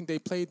mind. I don't think they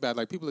played bad.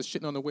 Like people are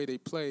shitting on the way they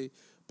play,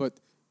 but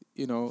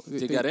they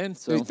got in.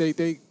 So they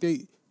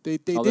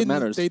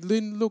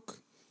didn't look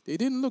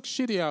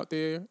shitty out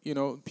there.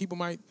 People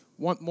might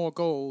want more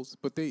goals,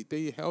 but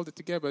they held it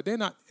together. They're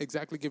not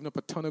exactly giving up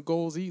a ton of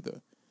goals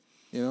either.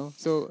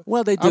 So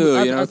they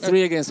do.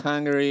 3 against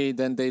Hungary.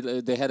 Then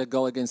they had a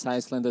goal against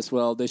Iceland as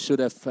well. They should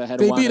have had.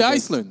 They beat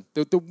Iceland,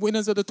 the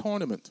winners of the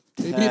tournament.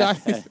 They beat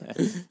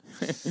Iceland.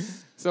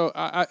 So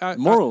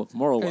moral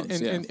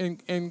ones.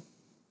 And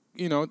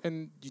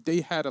they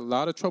had a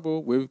lot of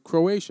trouble with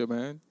Croatia,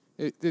 man.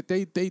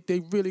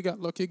 They really got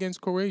lucky against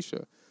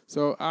Croatia.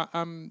 So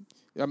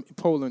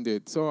Poland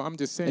did. So I'm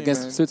just saying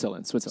against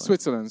Switzerland. So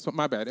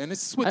my bad. And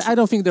it's Switzerland. I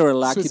don't think they were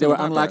lucky. They were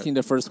unlucky in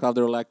the first half.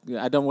 They were lucky.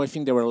 I don't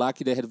think they were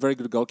lucky. They had a very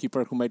good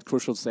goalkeeper who made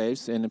crucial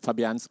saves, in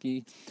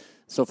Fabianski.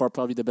 So far,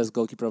 probably the best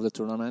goalkeeper of the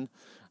tournament.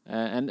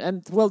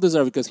 And well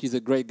deserved, because he's a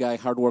great guy,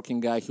 hardworking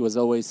guy. He was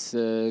always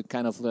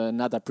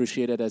not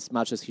appreciated as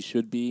much as he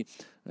should be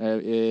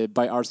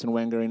by Arsene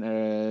Wenger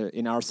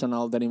in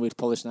Arsenal, then with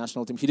Polish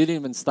national team. He didn't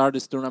even start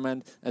this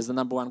tournament as the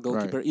number one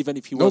goalkeeper, even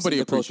if he was in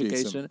the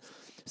qualification.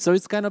 So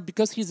it's kind of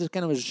because he's a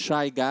kind of a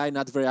shy guy,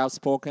 not very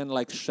outspoken,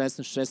 like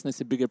Szczesny. Szczesny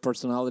is a bigger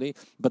personality,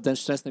 but then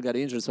Szczesny got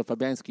injured, so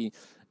Fabianski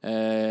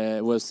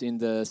was in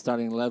the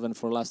starting 11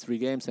 for the last 3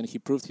 games, and he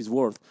proved his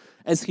worth,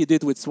 as he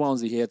did with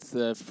Swansea. He had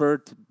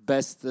third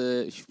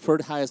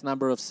highest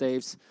number of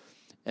saves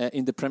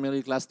in the Premier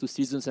League last 2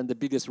 seasons, and the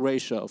biggest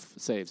ratio of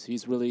saves.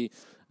 He's really,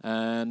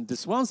 and the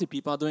Swansea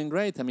people are doing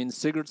great. I mean,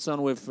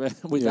 Sigurdsson with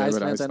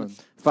Iceland and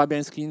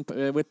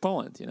Fabianski with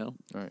Poland.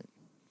 Right.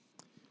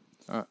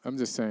 I'm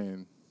just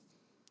saying,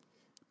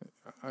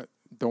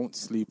 don't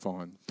sleep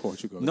on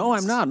Portugal. No, I'm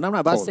against not. No, I'm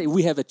not. But I say Poland.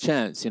 we have a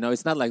chance.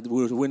 It's not like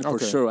we'll win for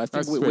Okay, sure. I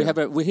think that's we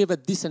fair. have a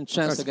decent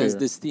chance That's against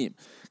fair. this team.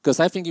 Because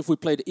I think if we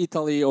played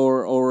Italy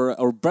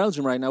or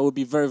Belgium right now, it would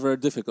be very, very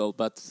difficult.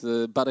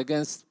 But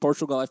against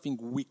Portugal, I think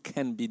we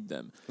can beat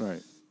them.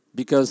 Right.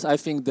 Because I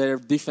think their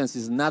defense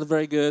is not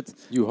very good.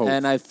 You hope.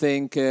 And I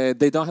think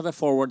they don't have a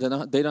forward.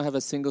 They don't have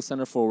a single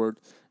center forward.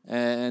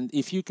 And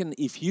if you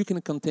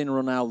can contain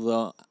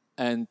Ronaldo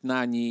and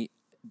Nani,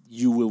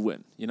 you will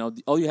win.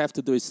 All you have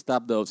to do is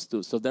stop those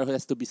two. So there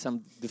has to be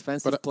some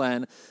defensive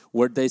plan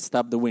where they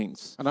stop the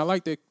wings. And I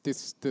like that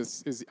this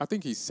is, I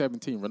think he's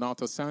 17,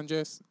 Renato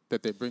Sanchez,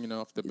 that they're bringing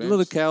off the bench. A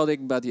little chaotic,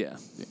 but yeah.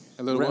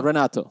 A little what?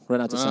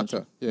 Renato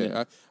Sanchez.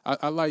 Yeah.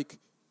 I like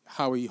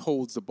how he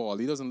holds the ball.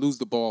 He doesn't lose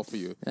the ball for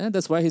you. And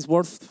that's why he's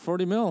worth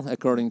 40 mil,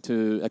 according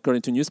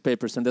to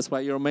newspapers, and that's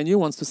why your Man U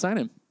wants to sign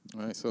him.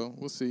 All right, so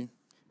we'll see.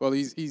 Well,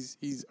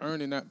 he's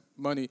earning that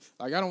money.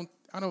 Like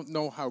I don't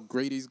know how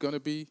great he's gonna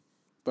be,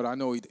 but I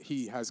know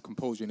he has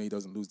composure and he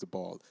doesn't lose the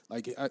ball.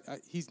 Like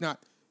he's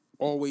not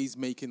always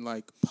making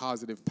like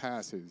positive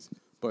passes,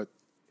 but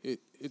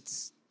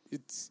it's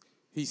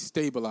he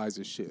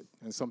stabilizes shit,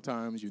 and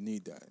sometimes you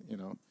need that.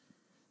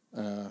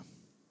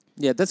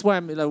 Yeah, that's why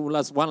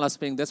one last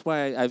thing. That's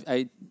why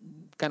I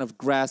kind of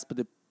grasp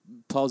the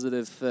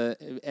positive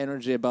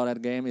energy about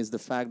that game is the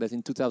fact that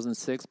in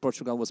 2006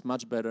 Portugal was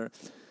much better.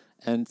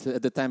 And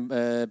at the time,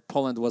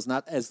 Poland was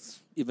not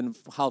even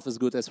half as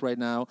good as right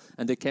now.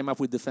 And they came up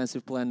with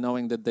defensive plan,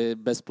 knowing that the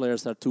best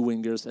players are two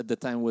wingers. At the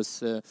time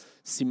was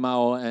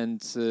Simao and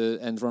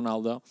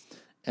Ronaldo,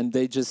 and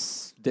they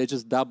just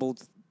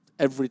doubled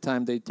every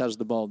time they touched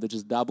the ball. They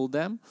just doubled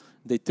them.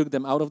 They took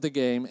them out of the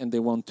game, and they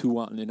won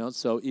 2-1.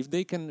 So if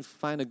they can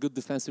find a good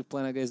defensive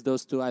plan against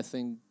those two, I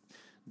think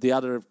the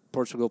other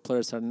Portugal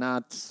players are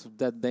not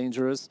that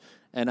dangerous.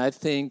 And I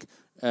think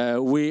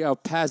we are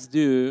past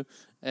due.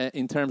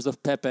 In terms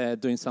of Pepe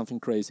doing something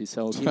crazy,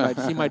 so he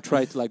might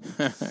try to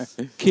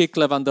kick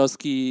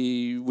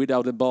Lewandowski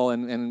without the ball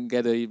and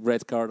get a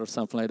red card or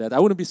something like that. I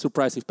wouldn't be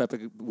surprised if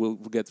Pepe will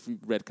get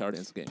red card in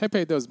this game.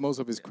 Pepe does most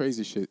of his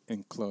crazy shit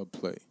in club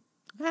play.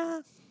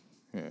 Yeah,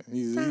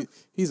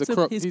 he's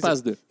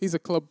a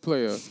club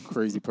player,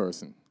 crazy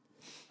person.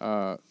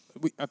 I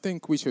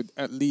think we should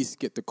at least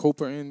get the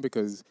Copa in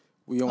because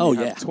we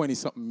only have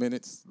 20-something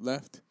minutes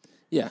left.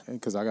 Yeah,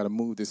 because I got to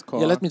move this car.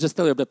 Yeah, let me just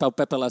tell you about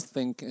Pepe last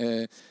thing.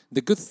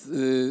 The good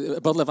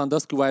about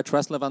Lewandowski, why I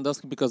trust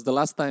Lewandowski, because the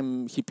last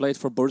time he played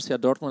for Borussia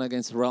Dortmund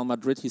against Real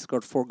Madrid, he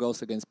scored 4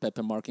 goals against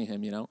Pepe marking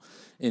him,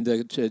 in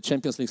the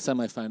Champions League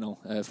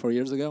semi-final 4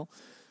 years ago.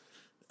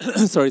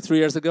 Sorry, 3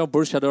 years ago,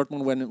 Borussia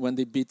Dortmund, when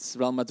they beat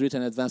Real Madrid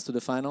and advanced to the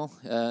final,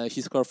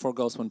 he scored 4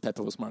 goals when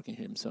Pepe was marking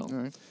him. So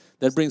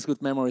that brings good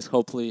memories,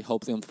 hopefully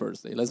on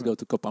Thursday. Let's go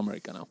to Copa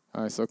America now.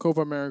 All right, so Copa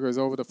America is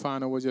over. The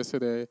final was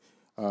yesterday.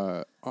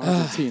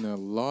 Argentina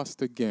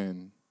lost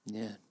again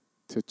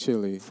to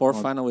Chile.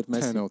 4th final with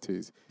Messi.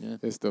 Penalties. Yeah.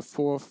 It's the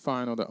 4th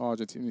final that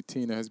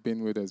Argentina has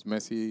been with as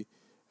Messi,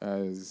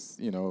 as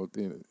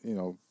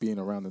being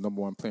around the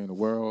number 1 player in the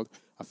world.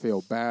 I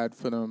feel bad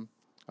for them.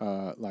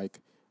 Like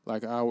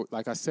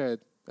I said,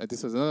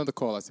 this is another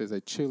call. I said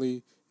that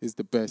Chile is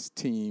the best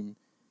team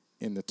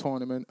in the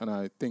tournament, and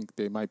I think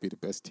they might be the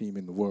best team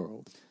in the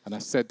world. And I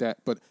said that,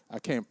 but I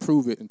can't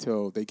prove it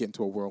until they get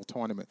into a world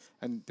tournament.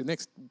 And the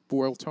next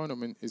world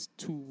tournament is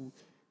 2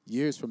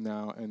 years from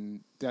now,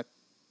 and that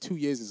 2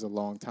 years is a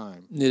long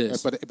time. It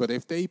is. But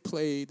if they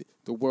played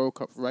the World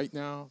Cup right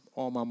now,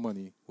 all my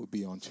money would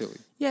be on Chile.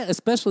 Yeah,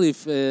 especially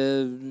if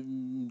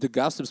the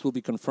gossips will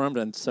be confirmed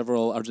and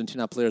several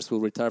Argentina players will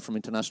retire from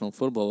international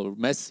football.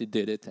 Messi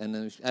did it,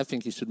 and I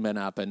think he should man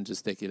up and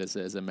just take it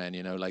as a man.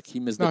 Like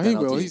he missed the penalty.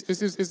 No, he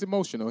will. It's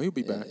emotional. He'll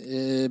be back.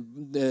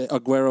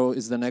 Aguero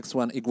is the next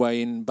one,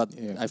 Higuain, but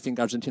I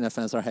think Argentina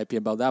fans are happy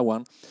about that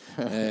one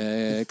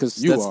because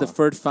that's the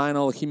 3rd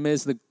final. He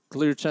missed the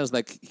clear chance.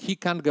 Like he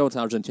can't go to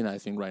Argentina. I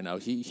think right now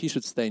he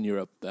should stay in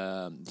Europe.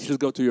 He should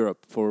go to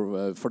Europe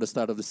for the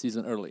start of the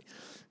season early,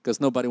 because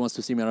nobody wants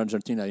to see him in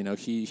Argentina.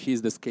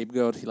 He's the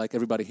scapegoat.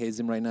 Everybody hates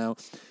him right now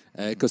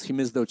because he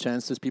missed those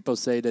chances. People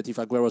say that if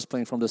Aguero was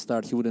playing from the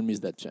start, he wouldn't miss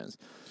that chance.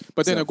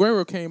 But then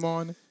Aguero came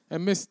on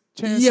and missed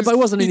chances. Yeah, but it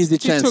wasn't an easy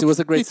chance. It was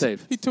a great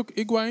save. He took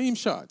Higuain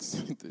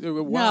shots. It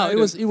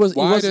was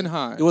wide and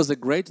high. It was a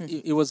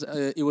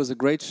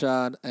great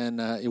shot, and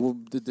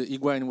the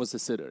Higuain was the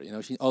sitter.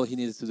 All he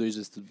needed to do is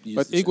just to use.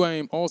 But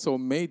Higuain also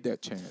made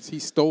that chance. He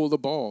stole the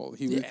ball.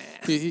 It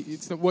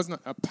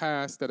wasn't a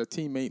pass that a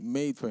teammate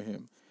made for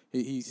him.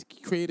 He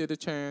created a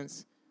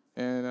chance,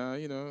 and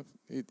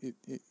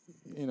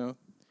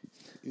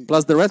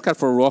Plus, the red card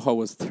for Rojo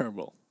was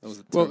terrible. That was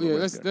a terrible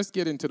red card. Let's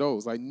get into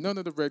those. Like none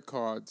of the red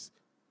cards.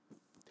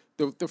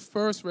 The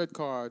first red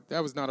card,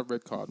 that was not a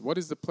red card. What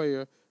is the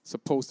player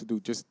supposed to do?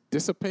 Just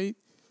dissipate?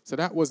 So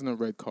that wasn't a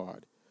red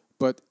card.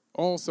 But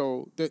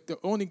also, the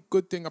only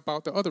good thing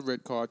about the other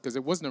red card, because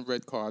it wasn't a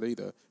red card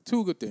either,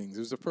 2 good things. It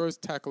was the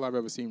first tackle I've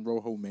ever seen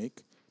Rojo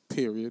make,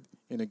 period,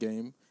 in a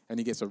game, and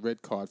he gets a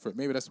red card for it.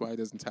 Maybe that's why he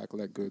doesn't tackle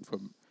that good for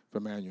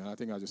Manuel. I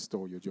think I just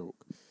stole your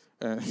joke.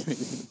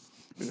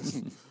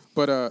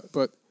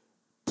 But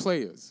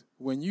players,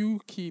 when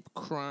you keep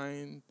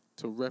crying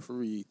to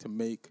referee to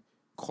make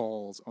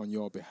calls on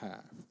your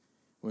behalf,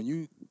 when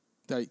you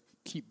like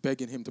keep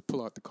begging him to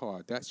pull out the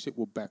card, that shit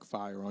will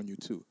backfire on you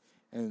too.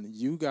 And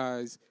you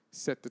guys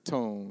set the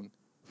tone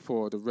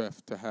for the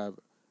ref to have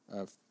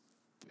a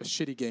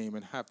shitty game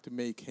and have to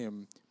make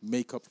him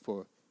make up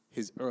for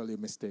his earlier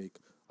mistake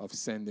of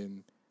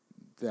sending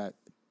that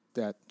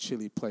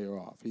Chile player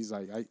off. He's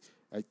like,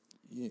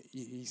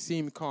 he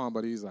seemed calm,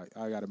 but he's like,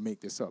 I got to make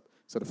this up.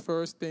 So the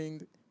first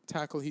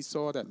tackle he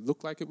saw that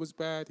looked like it was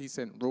bad, he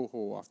sent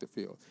Rojo off the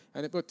field.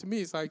 But to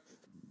me, it's like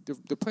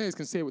the players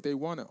can say what they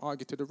want to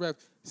argue to the ref.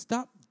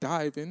 Stop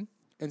diving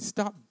and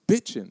stop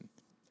bitching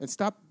and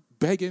stop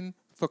begging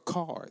for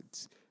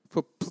cards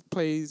for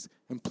plays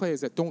and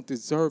players that don't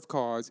deserve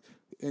cards.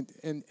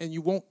 And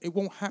it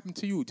won't happen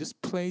to you.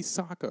 Just play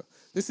soccer.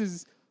 This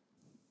is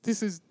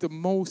the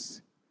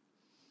most.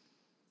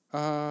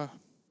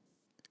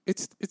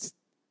 It's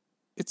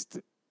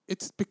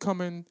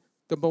becoming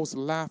the most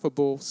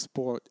laughable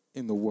sport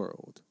in the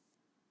world.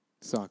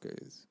 Soccer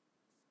is.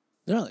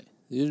 Really,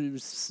 you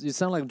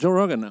sound like Joe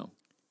Rogan now.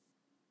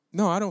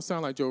 No, I don't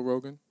sound like Joe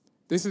Rogan.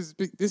 This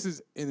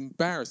is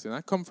embarrassing.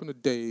 I come from the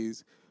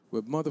days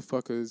where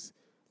motherfuckers,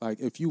 like,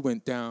 if you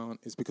went down,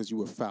 it's because you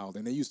were fouled.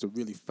 And they used to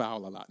really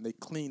foul a lot. And they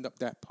cleaned up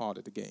that part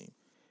of the game.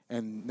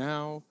 And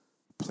now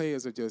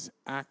players are just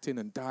acting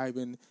and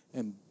diving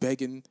and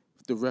begging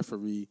the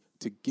referee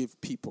to give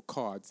people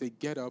cards. They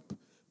get up.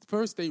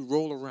 First they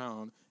roll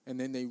around, and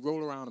then they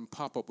roll around and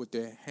pop up with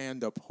their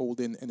hand up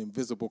holding an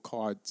invisible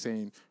card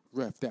saying,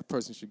 ref, that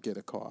person should get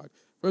a card.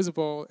 First of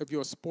all, if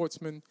you're a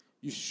sportsman,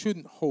 you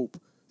shouldn't hope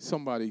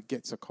somebody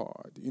gets a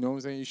card. You know what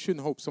I'm saying? You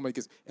shouldn't hope somebody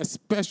gets,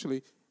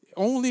 especially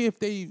only if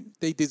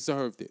they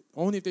deserved it.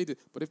 Only if they did.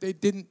 But if they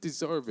didn't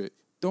deserve it,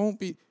 don't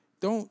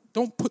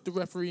put the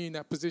referee in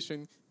that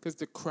position because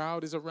the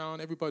crowd is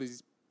around,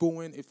 everybody's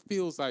booing. It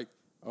feels like,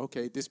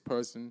 okay, this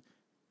person.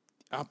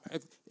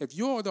 If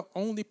you're the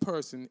only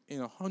person in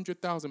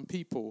 100,000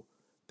 people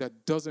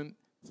that doesn't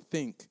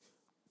think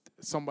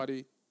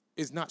somebody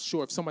is not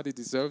sure if somebody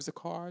deserves a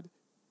card,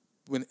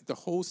 when the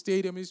whole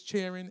stadium is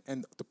cheering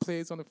and the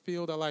players on the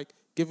field are like,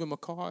 give him a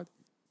card,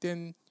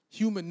 then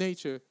human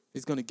nature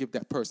is going to give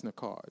that person a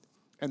card.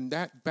 And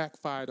that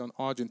backfired on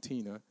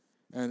Argentina.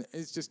 And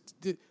it's just,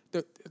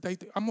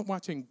 I'm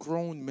watching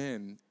grown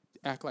men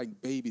act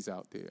like babies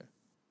out there,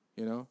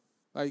 you know?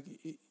 Like,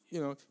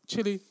 you know,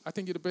 Chile, I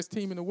think you're the best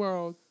team in the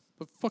world,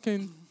 but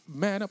fucking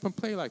man up and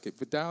play like it.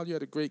 Vidal, you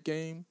had a great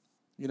game.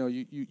 You know,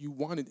 you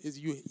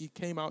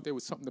came out there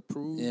with something to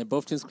prove. Yeah,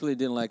 both teams clearly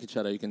didn't like each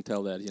other. You can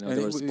tell that. You know,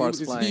 there were sparks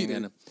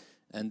flying,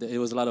 and there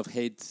was a lot of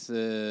hate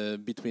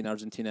between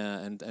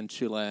Argentina and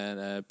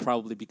Chile,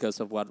 probably because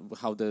of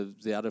how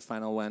the other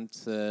final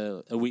went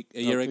a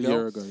year ago. A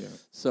year ago, yeah.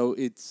 So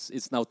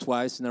it's now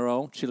twice in a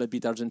row. Chile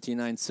beat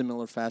Argentina in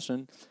similar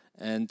fashion.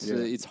 And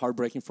it's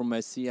heartbreaking for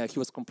Messi. He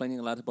was complaining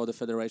a lot about the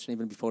federation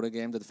even before the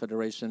game, that the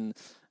federation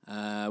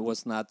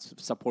was not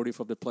supportive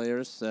of the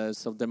players.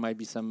 So there might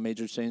be some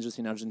major changes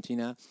in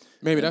Argentina.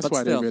 Maybe that's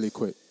why they really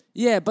quit.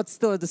 Yeah, but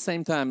still at the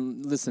same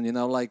time, listen, you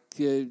know, like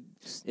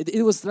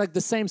it was like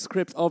the same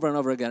script over and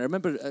over again. I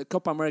remember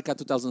Copa America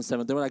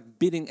 2007. They were like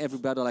beating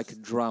everybody like a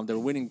drum. They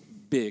were winning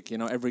big, you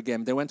know, every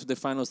game. They went to the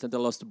finals and they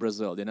lost to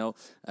Brazil, you know.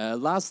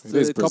 Last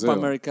Copa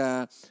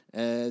America,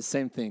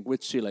 same thing with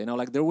Chile. You know,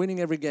 like they're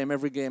winning every game,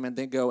 and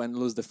they go and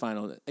lose the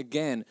final.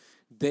 Again,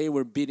 they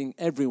were beating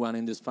everyone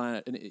in this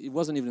final. And it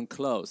wasn't even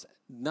close.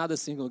 Not a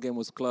single game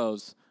was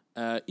close.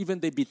 Even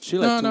they beat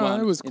Chile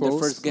 2-1 in the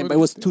first game, but it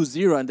was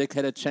 2-0 and they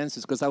had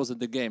chances because I was at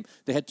the game.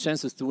 They had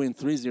chances to win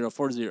 3-0,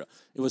 4-0.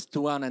 It was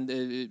 2-1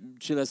 and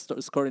Chile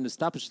scored in the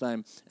stoppage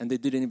time and they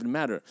didn't even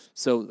matter.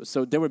 So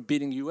they were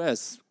beating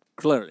U.S.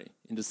 clearly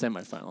in the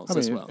semifinals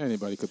as well.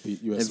 Anybody could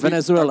beat U.S. And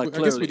Venezuela clearly,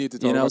 I guess we need to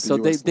talk about so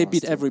the US they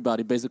beat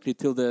everybody basically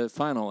till the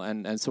final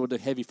and so were the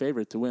heavy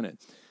favorite to win it.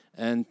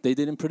 And they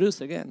didn't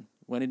produce again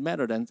when it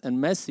mattered. And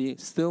Messi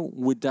still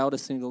without a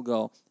single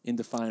goal in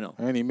the final.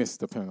 And he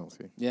missed the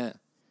penalty. Yeah.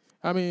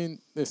 I mean,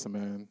 listen,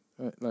 man.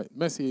 Like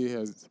Messi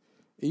has,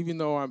 even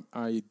though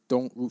I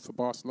don't root for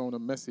Barcelona,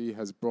 Messi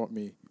has brought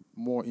me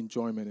more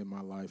enjoyment in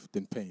my life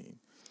than pain.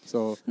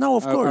 So no,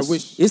 of course. I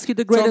wish is he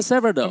the greatest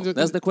ever though?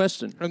 That's the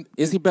question.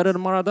 Is he better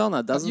than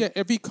Maradona? Yeah,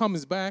 if he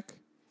comes back,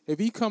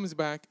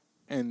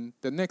 and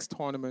the next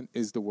tournament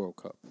is the World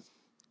Cup.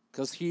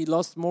 Because he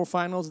lost more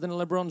finals than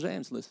LeBron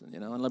James. Listen, you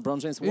know, and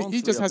LeBron James won.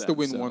 He just has to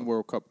win one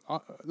World Cup.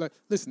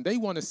 Listen, they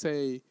want to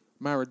say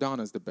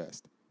Maradona's the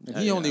best.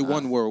 He only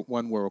won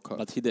one World Cup.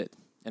 But he did.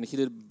 And he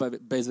did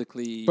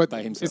basically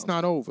by himself. It's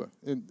not over.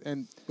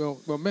 And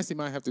Messi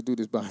might have to do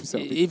this by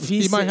himself. If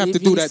he might have to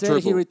do that dribble.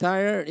 If he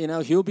retire, you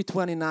know, he'll be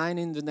 29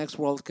 in the next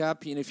World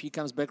Cup. And if he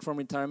comes back from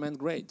retirement,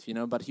 great. You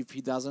know, but if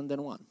he doesn't,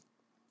 then what?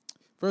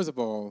 First of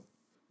all,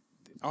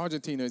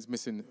 Argentina is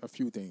missing a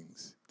few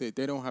things.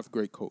 They don't have a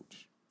great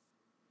coach.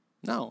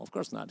 No, of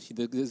course not.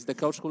 He's the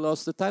coach who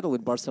lost the title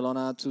with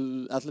Barcelona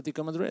to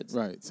Atletico Madrid.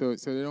 Right. So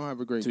they don't have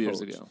a great coach. 2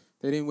 years ago.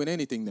 They didn't win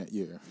anything that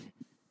year.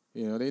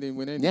 You know, they didn't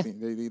win Yeah. anything.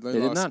 They They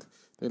lost. did not.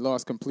 They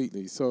lost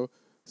completely. So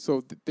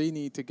they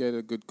need to get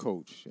a good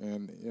coach,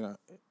 and you know,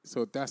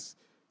 so that's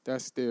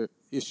their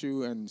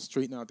issue, and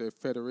straighten out their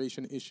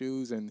federation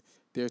issues. And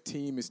their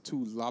team is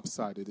too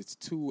lopsided. It's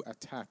too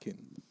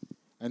attacking,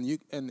 and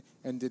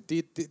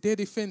their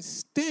defense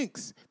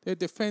stinks. Their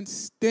defense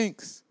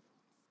stinks.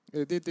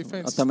 Their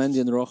defense.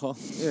 Otamendi and Rojo.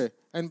 Yeah,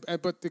 and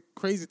but the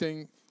crazy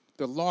thing,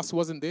 the loss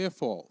wasn't their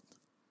fault.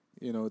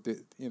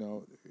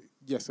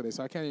 Yesterday,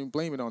 so I can't even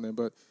blame it on them.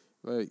 But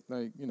like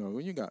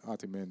when you got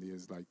Otamendi,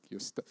 is like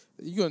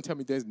you gonna tell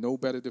me there's no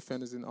better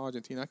defenders in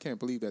Argentina? I can't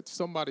believe that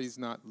somebody's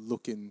not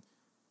looking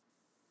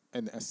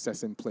and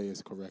assessing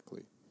players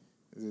correctly.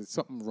 There's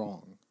something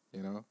wrong,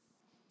 you know.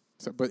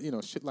 So, but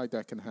shit like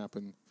that can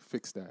happen.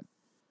 Fix that.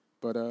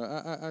 But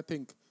I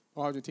think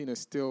Argentina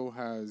still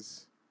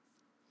has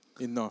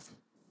enough,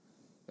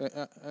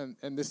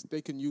 and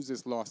they can use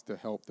this loss to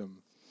help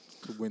them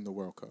to win the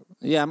World Cup.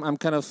 Yeah, I'm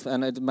kind of,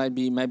 and it might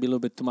be a little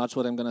bit too much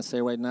what I'm gonna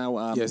say right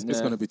now. Yes, it's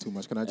gonna be too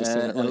much. Can I just say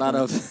that right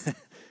now?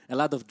 A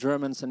lot of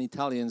Germans and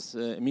Italians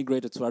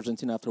immigrated to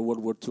Argentina after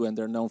World War II, and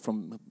they're known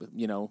from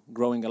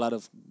growing a lot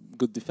of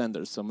good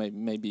defenders. So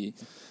maybe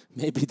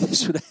they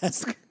should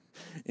ask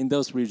in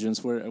those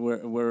regions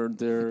where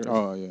their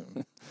Oh yeah.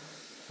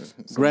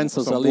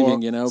 grandsons are some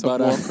living, some but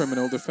war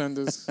criminal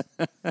defenders.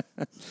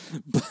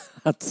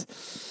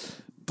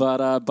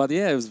 But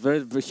yeah, it was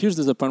very huge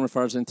disappointment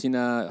for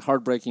Argentina.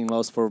 Heartbreaking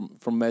loss for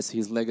Messi.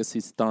 His legacy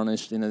is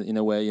tarnished in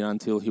a way,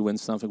 until he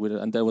wins something with it,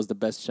 and that was the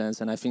best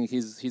chance. And I think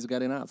he's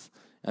got enough.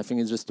 I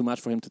think it's just too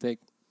much for him to take.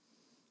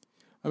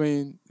 I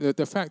mean,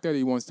 the fact that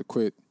he wants to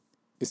quit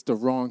is the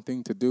wrong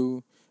thing to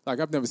do. Like,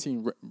 I've never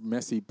seen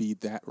Messi be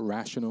that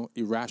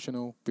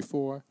irrational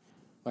before.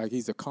 Like,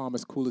 he's the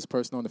calmest, coolest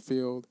person on the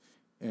field,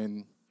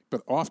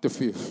 but off the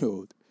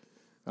field,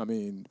 I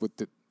mean, with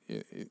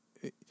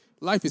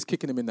life is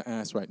kicking him in the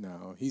ass right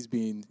now. He's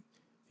in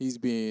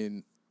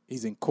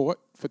court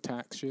for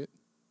tax shit,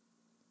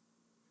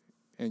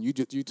 and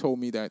you told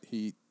me that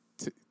he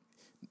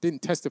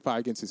didn't testify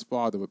against his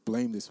father, but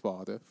blamed his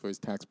father for his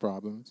tax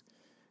problems,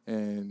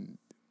 and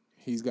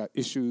he's got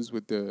issues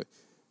with the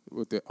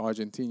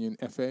Argentinian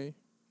FA.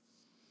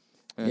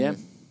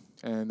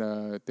 And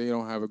they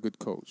don't have a good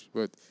coach.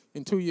 But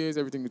in 2 years,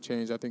 everything will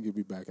change. I think he'll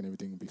be back and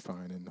everything will be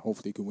fine. And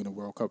hopefully he can win a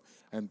World Cup.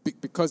 And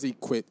because he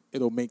quit,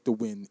 it'll make the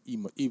win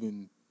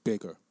even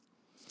bigger.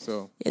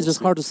 So it's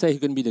just hard to say he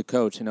can be the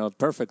coach.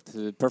 Perfect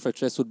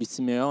choice would be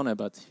Simeone,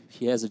 but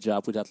he has a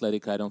job with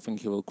Atletico. I don't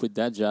think he will quit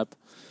that job.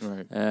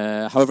 Right.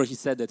 However, he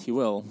said that he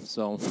will.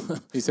 So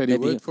he said he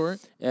would for it.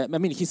 I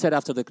mean, he said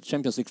after the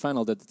Champions League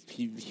final that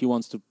he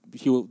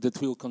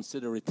will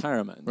consider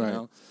retirement.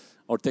 Right.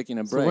 Or taking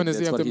a break. So when does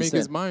he That's have to make said.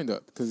 his mind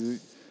up?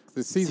 Because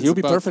the season he'll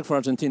be perfect for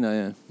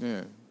Argentina.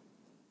 Yeah.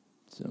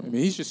 So I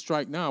mean, he should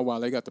strike now while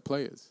they got the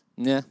players.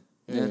 Yeah.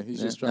 He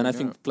should strike and I now.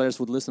 think players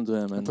would listen to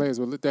him. And players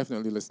will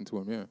definitely listen to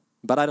him. Yeah.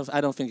 But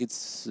I don't think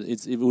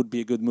it would be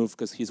a good move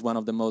because he's one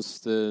of the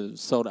most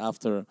sought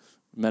after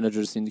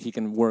managers. He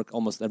can work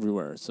almost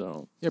everywhere.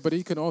 So yeah, but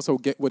he can also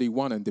get what he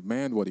wants and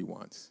demand what he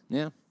wants.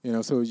 Yeah.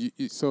 So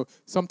so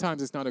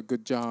sometimes it's not a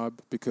good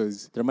job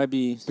because there might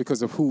be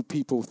because of who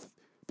people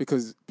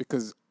because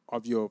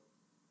of your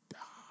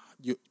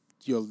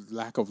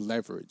lack of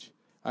leverage.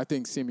 I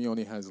think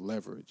Simeone has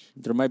leverage.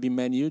 There might be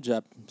menu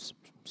job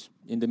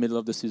in the middle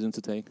of the season to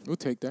take. We'll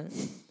take that.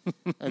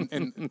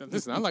 and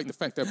listen, I like the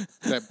fact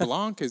that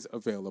Blanc is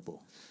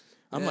available.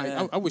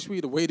 I wish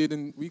we'd have waited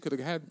and we could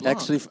have had Blanc.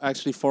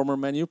 Actually, former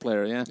menu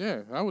player. Yeah.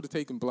 Yeah, I would have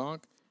taken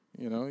Blanc.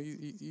 He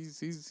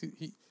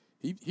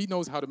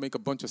knows how to make a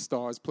bunch of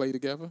stars play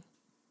together,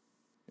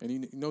 and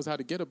he knows how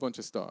to get a bunch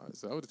of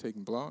stars. I would have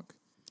taken Blanc.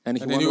 And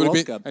he won a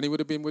World Cup. And he would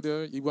have been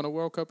he won a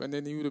World Cup, and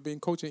then he would have been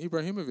coaching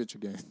Ibrahimovic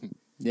again.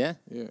 Yeah.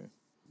 Yeah.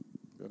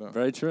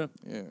 Very true.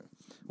 Yeah.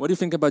 What do you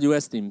think about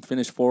U.S. team?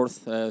 Finished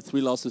fourth, 3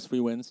 losses,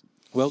 3 wins.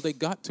 Well, they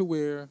got to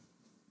where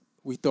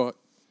we thought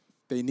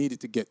they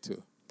needed to get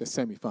to, the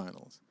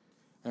semifinals.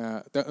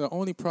 The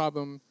only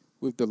problem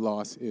with the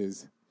loss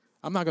is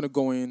I'm not going to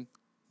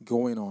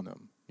go in on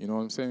them. You know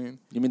what I'm saying?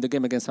 You mean the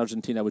game against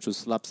Argentina, which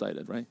was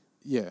lopsided, right?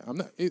 Yeah.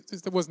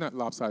 It was not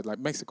lopsided. Like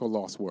Mexico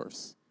lost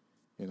worse.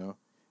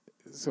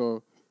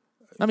 So,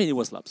 I mean, it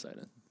was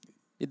lopsided.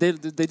 They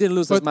didn't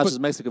lose as much as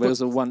Mexico, but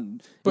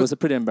it was a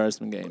pretty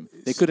embarrassing game.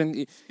 They couldn't.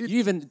 You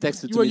even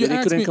texted to me that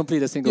they couldn't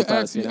complete a single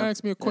pass. You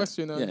asked me a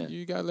question.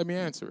 You got to let me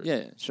answer it.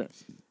 Yeah, sure.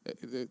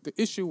 The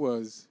issue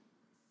was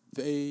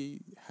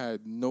they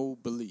had no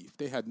belief.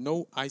 They had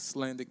no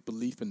Icelandic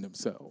belief in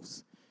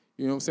themselves.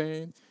 You know what I'm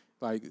saying?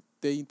 Like,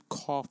 they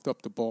coughed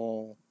up the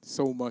ball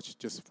so much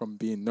just from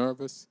being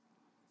nervous,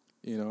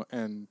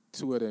 and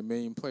 2 of their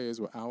main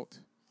players were out.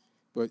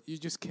 But you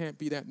just can't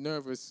be that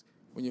nervous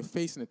when you're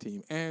facing a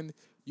team. And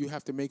you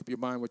have to make up your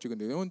mind what you're going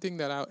to do. The only thing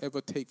that I'll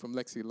ever take from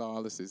Lexi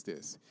Lawless is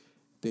this.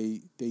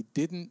 They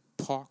didn't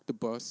park the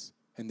bus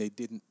and they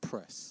didn't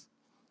press.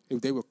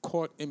 If they were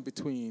caught in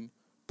between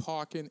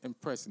parking and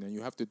pressing, and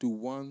you have to do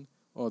one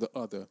or the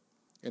other,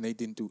 and they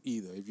didn't do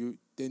either. If you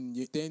then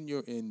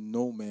you're in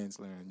no man's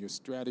land. Your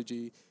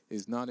strategy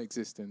is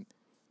non-existent,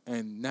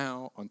 and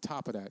now on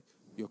top of that,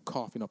 you're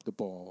coughing up the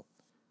ball,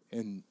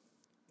 and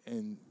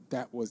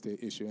that was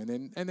the issue.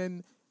 And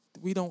then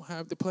we don't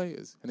have the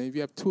players, and if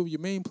you have two of your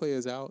main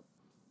players out,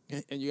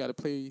 and you got to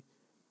play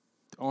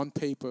on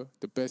paper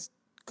the best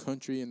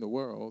country in the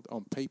world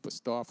on paper,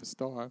 star for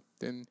star,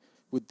 then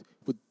with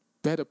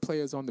better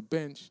players on the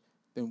bench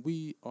than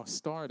we are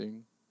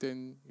starting,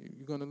 then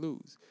you're going to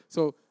lose.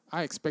 So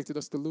I expected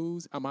us to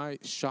lose. Am I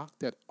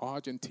shocked that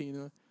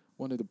Argentina,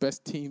 one of the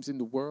best teams in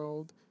the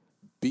world,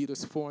 beat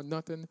us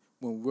 4-0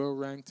 when we're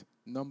ranked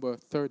number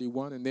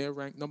 31 and they're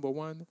ranked number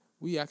 1?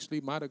 We actually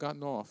might have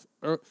gotten off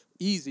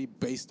easy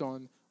based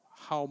on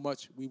how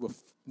much we were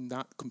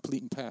not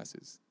completing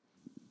passes.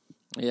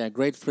 Yeah,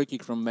 great free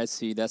kick from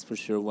Messi, that's for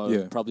sure. Well,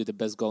 Yeah. probably the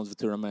best goal of the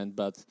tournament,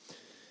 but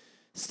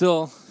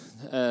still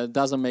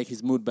doesn't make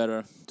his mood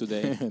better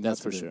today. That's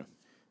for today. sure.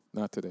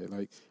 Not today.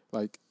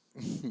 Like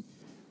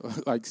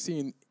like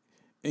seeing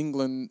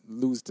England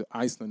lose to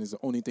Iceland is the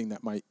only thing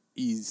that might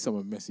ease some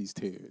of Messi's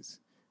tears,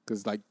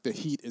 because like the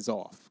heat is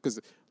off. Because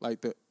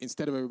like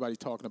instead of everybody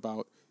talking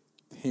about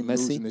him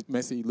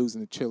Messi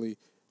losing to Chile,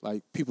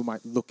 like people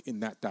might look in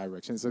that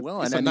direction. It's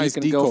Well, it's and a then nice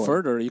you can decoy. go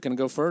further. You can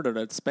go further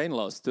that Spain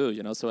lost too.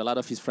 So a lot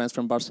of his friends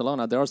from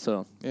Barcelona, they're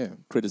also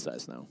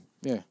criticized now,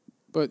 Yeah,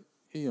 but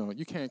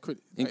you can't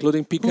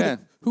including Piqué.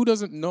 Who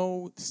doesn't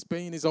know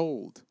Spain is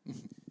old,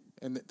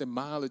 and the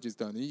mileage is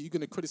done? You're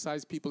going to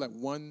criticize people at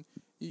one.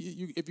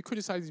 If you're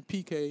criticizing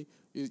Piqué,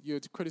 you're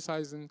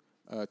criticizing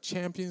a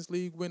Champions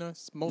League winner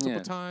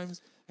multiple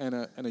times, and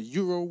a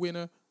Euro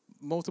winner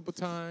multiple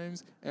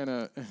times, and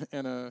a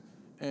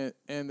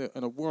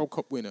World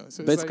Cup winner.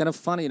 So But it's kind of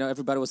funny,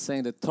 everybody was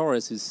saying that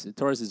Torres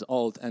is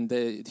old, and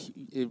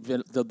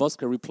Del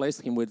Bosque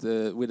replaced him with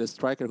a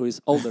striker who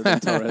is older than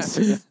Torres.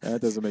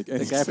 that doesn't make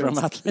any sense. The guy from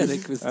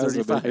Athletic who's That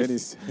doesn't 35. make any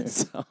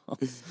sense. So,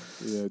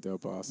 Yeah, Del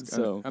Bosque.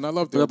 So- and I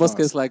love Del Del Bosque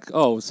Bosque. is like,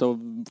 so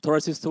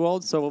Torres is too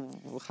old, so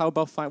how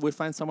about we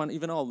find someone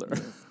even older?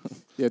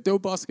 Yeah, Del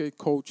Bosque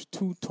coached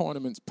 2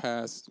 tournaments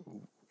past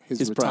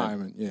his prime.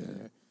 retirement.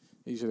 Yeah.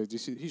 He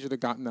should have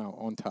gotten out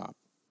on top.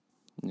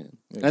 Yeah.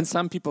 Yeah. And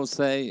some people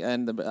say,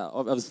 and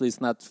obviously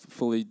it's not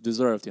fully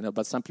deserved,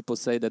 but some people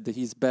say that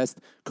his best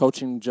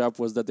coaching job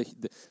was that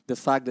the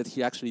fact that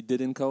he actually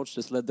didn't coach,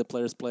 just let the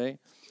players play.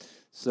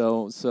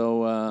 So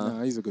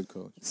Nah, he's a good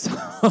coach.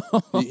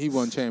 He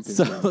won Champions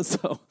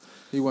League.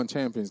 He won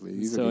Champions League.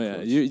 He's a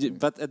good coach.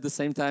 But at the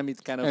same time,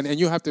 it kind of And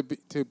you have to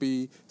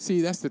be.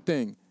 See, that's the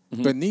thing.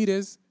 Mm-hmm.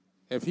 Benitez,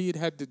 if he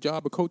had the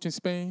job of coaching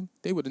Spain,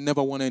 they would have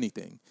never won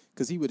anything,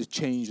 because he would have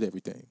changed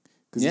everything.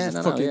 Because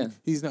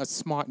he's not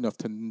smart enough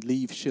to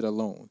leave shit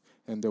alone,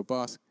 and Del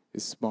Bosque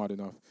is smart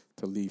enough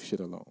to leave shit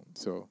alone.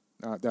 So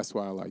that's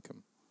why I like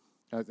him.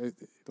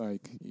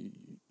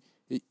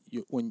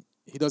 When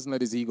he doesn't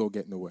let his ego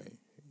get in the way,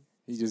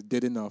 he just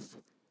did enough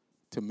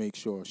to make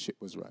sure shit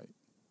was right.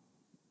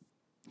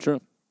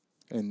 True.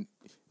 And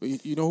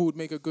you know who would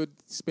make a good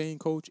Spain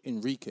coach?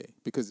 Enrique.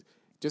 Because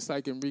just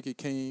like Enrique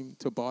came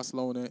to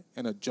Barcelona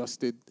and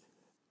adjusted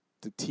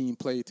the team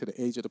play to the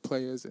age of the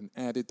players and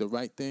added the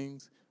right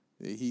things,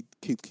 he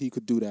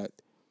could do that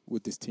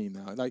with this team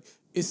now. Like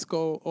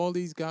Isco, all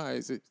these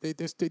guys, they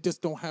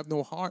just don't have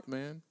no heart,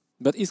 man.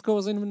 But Isco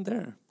wasn't even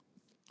there.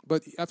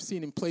 But I've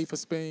seen him play for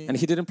Spain. And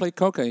he didn't play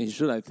Coca. He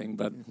should, I think,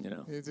 but,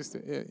 It's just,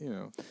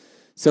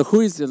 So who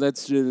is,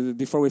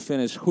 before we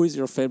finish, who is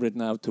your favorite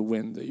now to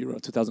win the Euro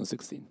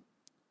 2016?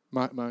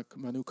 My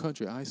new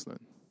country, Iceland.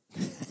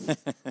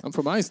 I'm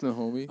from Iceland,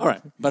 homie. All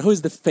right. But who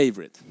is the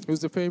favorite?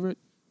 Who's the favorite?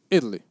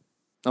 Italy.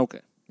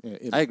 Okay. Yeah,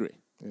 Italy. I agree.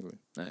 Italy.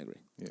 I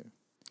agree. Yeah.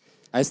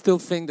 I still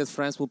think that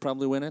France will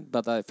probably win it,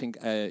 but I think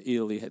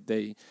Italy,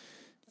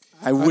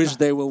 I wish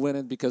they will win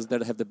it because they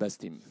have the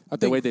best team,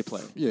 the way they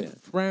play.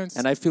 France.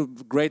 And I feel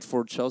great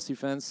for Chelsea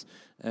fans.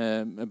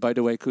 By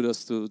the way,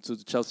 kudos to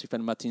the Chelsea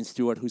fan Martin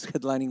Stewart, who's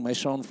headlining my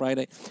show on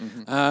Friday.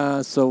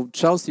 Mm-hmm. So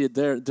Chelsea,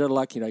 they're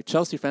lucky, right?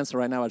 Chelsea fans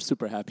right now are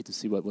super happy to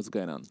see what's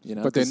going on.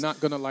 But they're not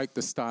going to like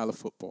the style of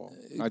football.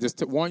 I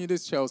just warn you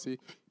this, Chelsea.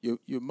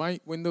 You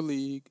might win the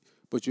league,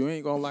 but you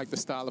ain't going to like the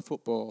style of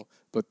football.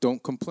 But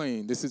don't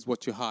complain. This is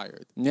what you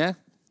hired. Yeah.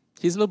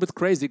 He's a little bit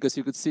crazy because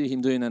you could see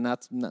him doing a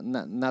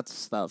nut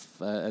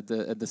stuff at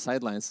the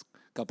sidelines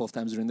a couple of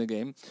times during the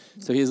game.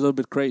 So he's a little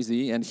bit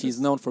crazy, and he's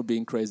known for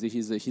being crazy.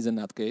 He's a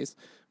nutcase,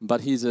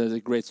 but he's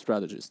a great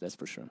strategist, that's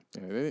for sure.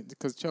 Yeah,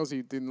 because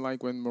Chelsea didn't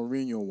like when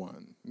Mourinho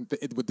won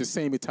with the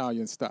same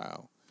Italian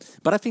style.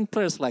 But I think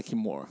players like him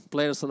more.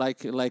 Players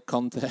like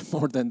Conte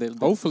more than they.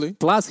 Hopefully.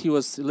 Plus,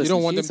 he's a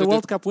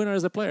World Cup winner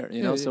as a player.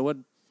 So what?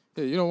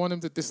 Yeah, you don't want him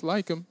to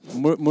dislike him.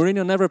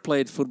 Mourinho never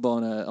played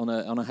football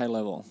on a high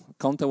level.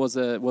 Conte was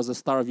a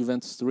star of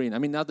Juventus Turin. I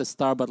mean, not a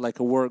star, but like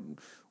a working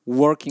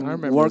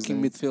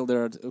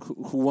midfielder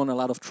who won a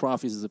lot of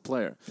trophies as a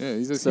player. Yeah,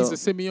 he's a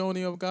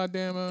Simeone of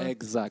goddamn.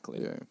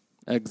 Exactly. Yeah.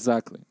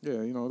 Exactly.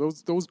 Yeah,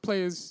 those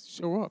players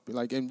show up.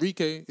 Like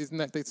Enrique, isn't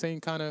that the same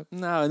kind of?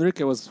 No,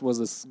 Enrique was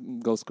a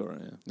goal scorer.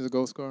 Yeah. He's a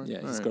goal scorer.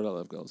 Yeah, he scored a lot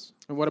of goals.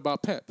 And what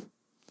about Pep?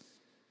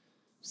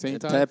 Same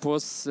type? Pep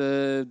was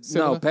no.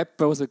 Similar?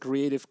 Pep was a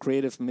creative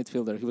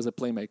midfielder. He was a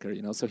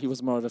playmaker, so he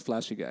was more of a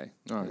flashy guy.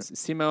 All right.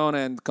 Simeone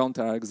and Conte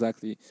are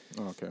exactly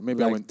Okay,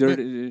 maybe I like went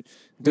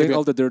doing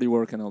all the dirty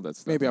work and all that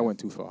stuff. maybe I went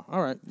too far.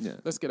 All right, Yeah.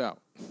 let's get out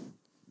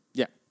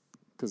Yeah.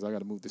 because I got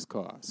to move this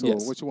car. So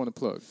Yes. what you want to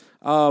plug?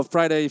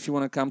 Friday, if you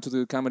want to come to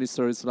the comedy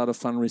store, it's a lot of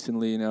fun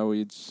recently.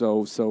 It's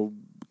so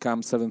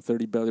come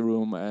 7:30 Belly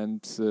Room,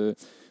 and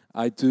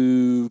I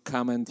do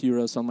comment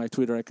heroes on my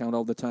Twitter account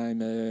all the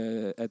time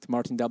at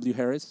Martin W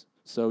Harris.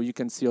 So you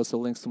can see also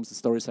links to the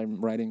stories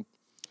I'm writing.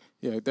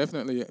 Yeah,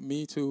 definitely.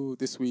 Me too.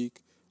 This week,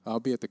 I'll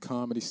be at the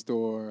Comedy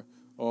Store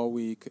all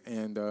week,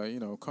 and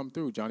come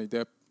through. Johnny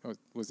Depp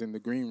was in the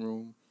green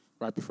room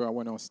right before I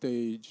went on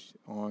stage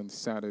on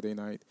Saturday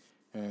night,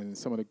 and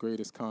some of the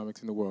greatest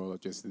comics in the world are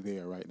just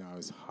there right now.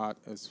 It's hot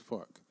as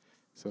fuck.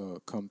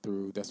 So come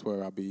through. That's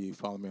where I'll be.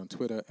 Follow me on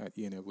Twitter at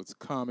Ian Edwards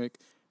Comic,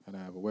 and I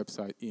have a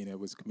website,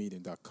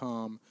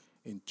 ianedwardscomedian.com.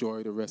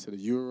 Enjoy the rest of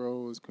the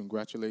Euros.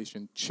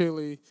 Congratulations,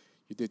 Chile.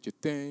 You did your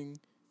thing.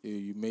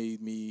 You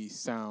made me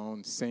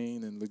sound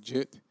sane and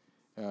legit.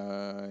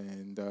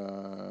 And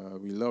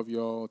we love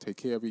y'all. Take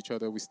care of each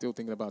other. We're still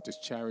thinking about this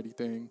charity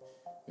thing.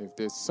 If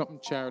there's something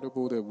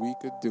charitable that we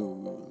could do,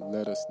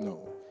 let us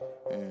know.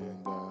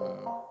 And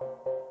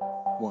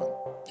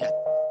one.